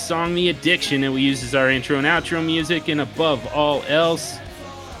Radio for the song The Addiction that we use as our intro and outro music. And above all else,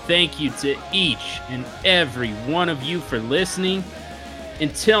 thank you to each and every one of you for listening.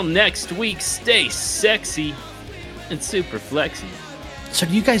 Until next week, stay sexy and super flexy. So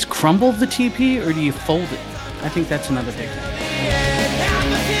do you guys crumble the TP or do you fold it? I think that's another big thing.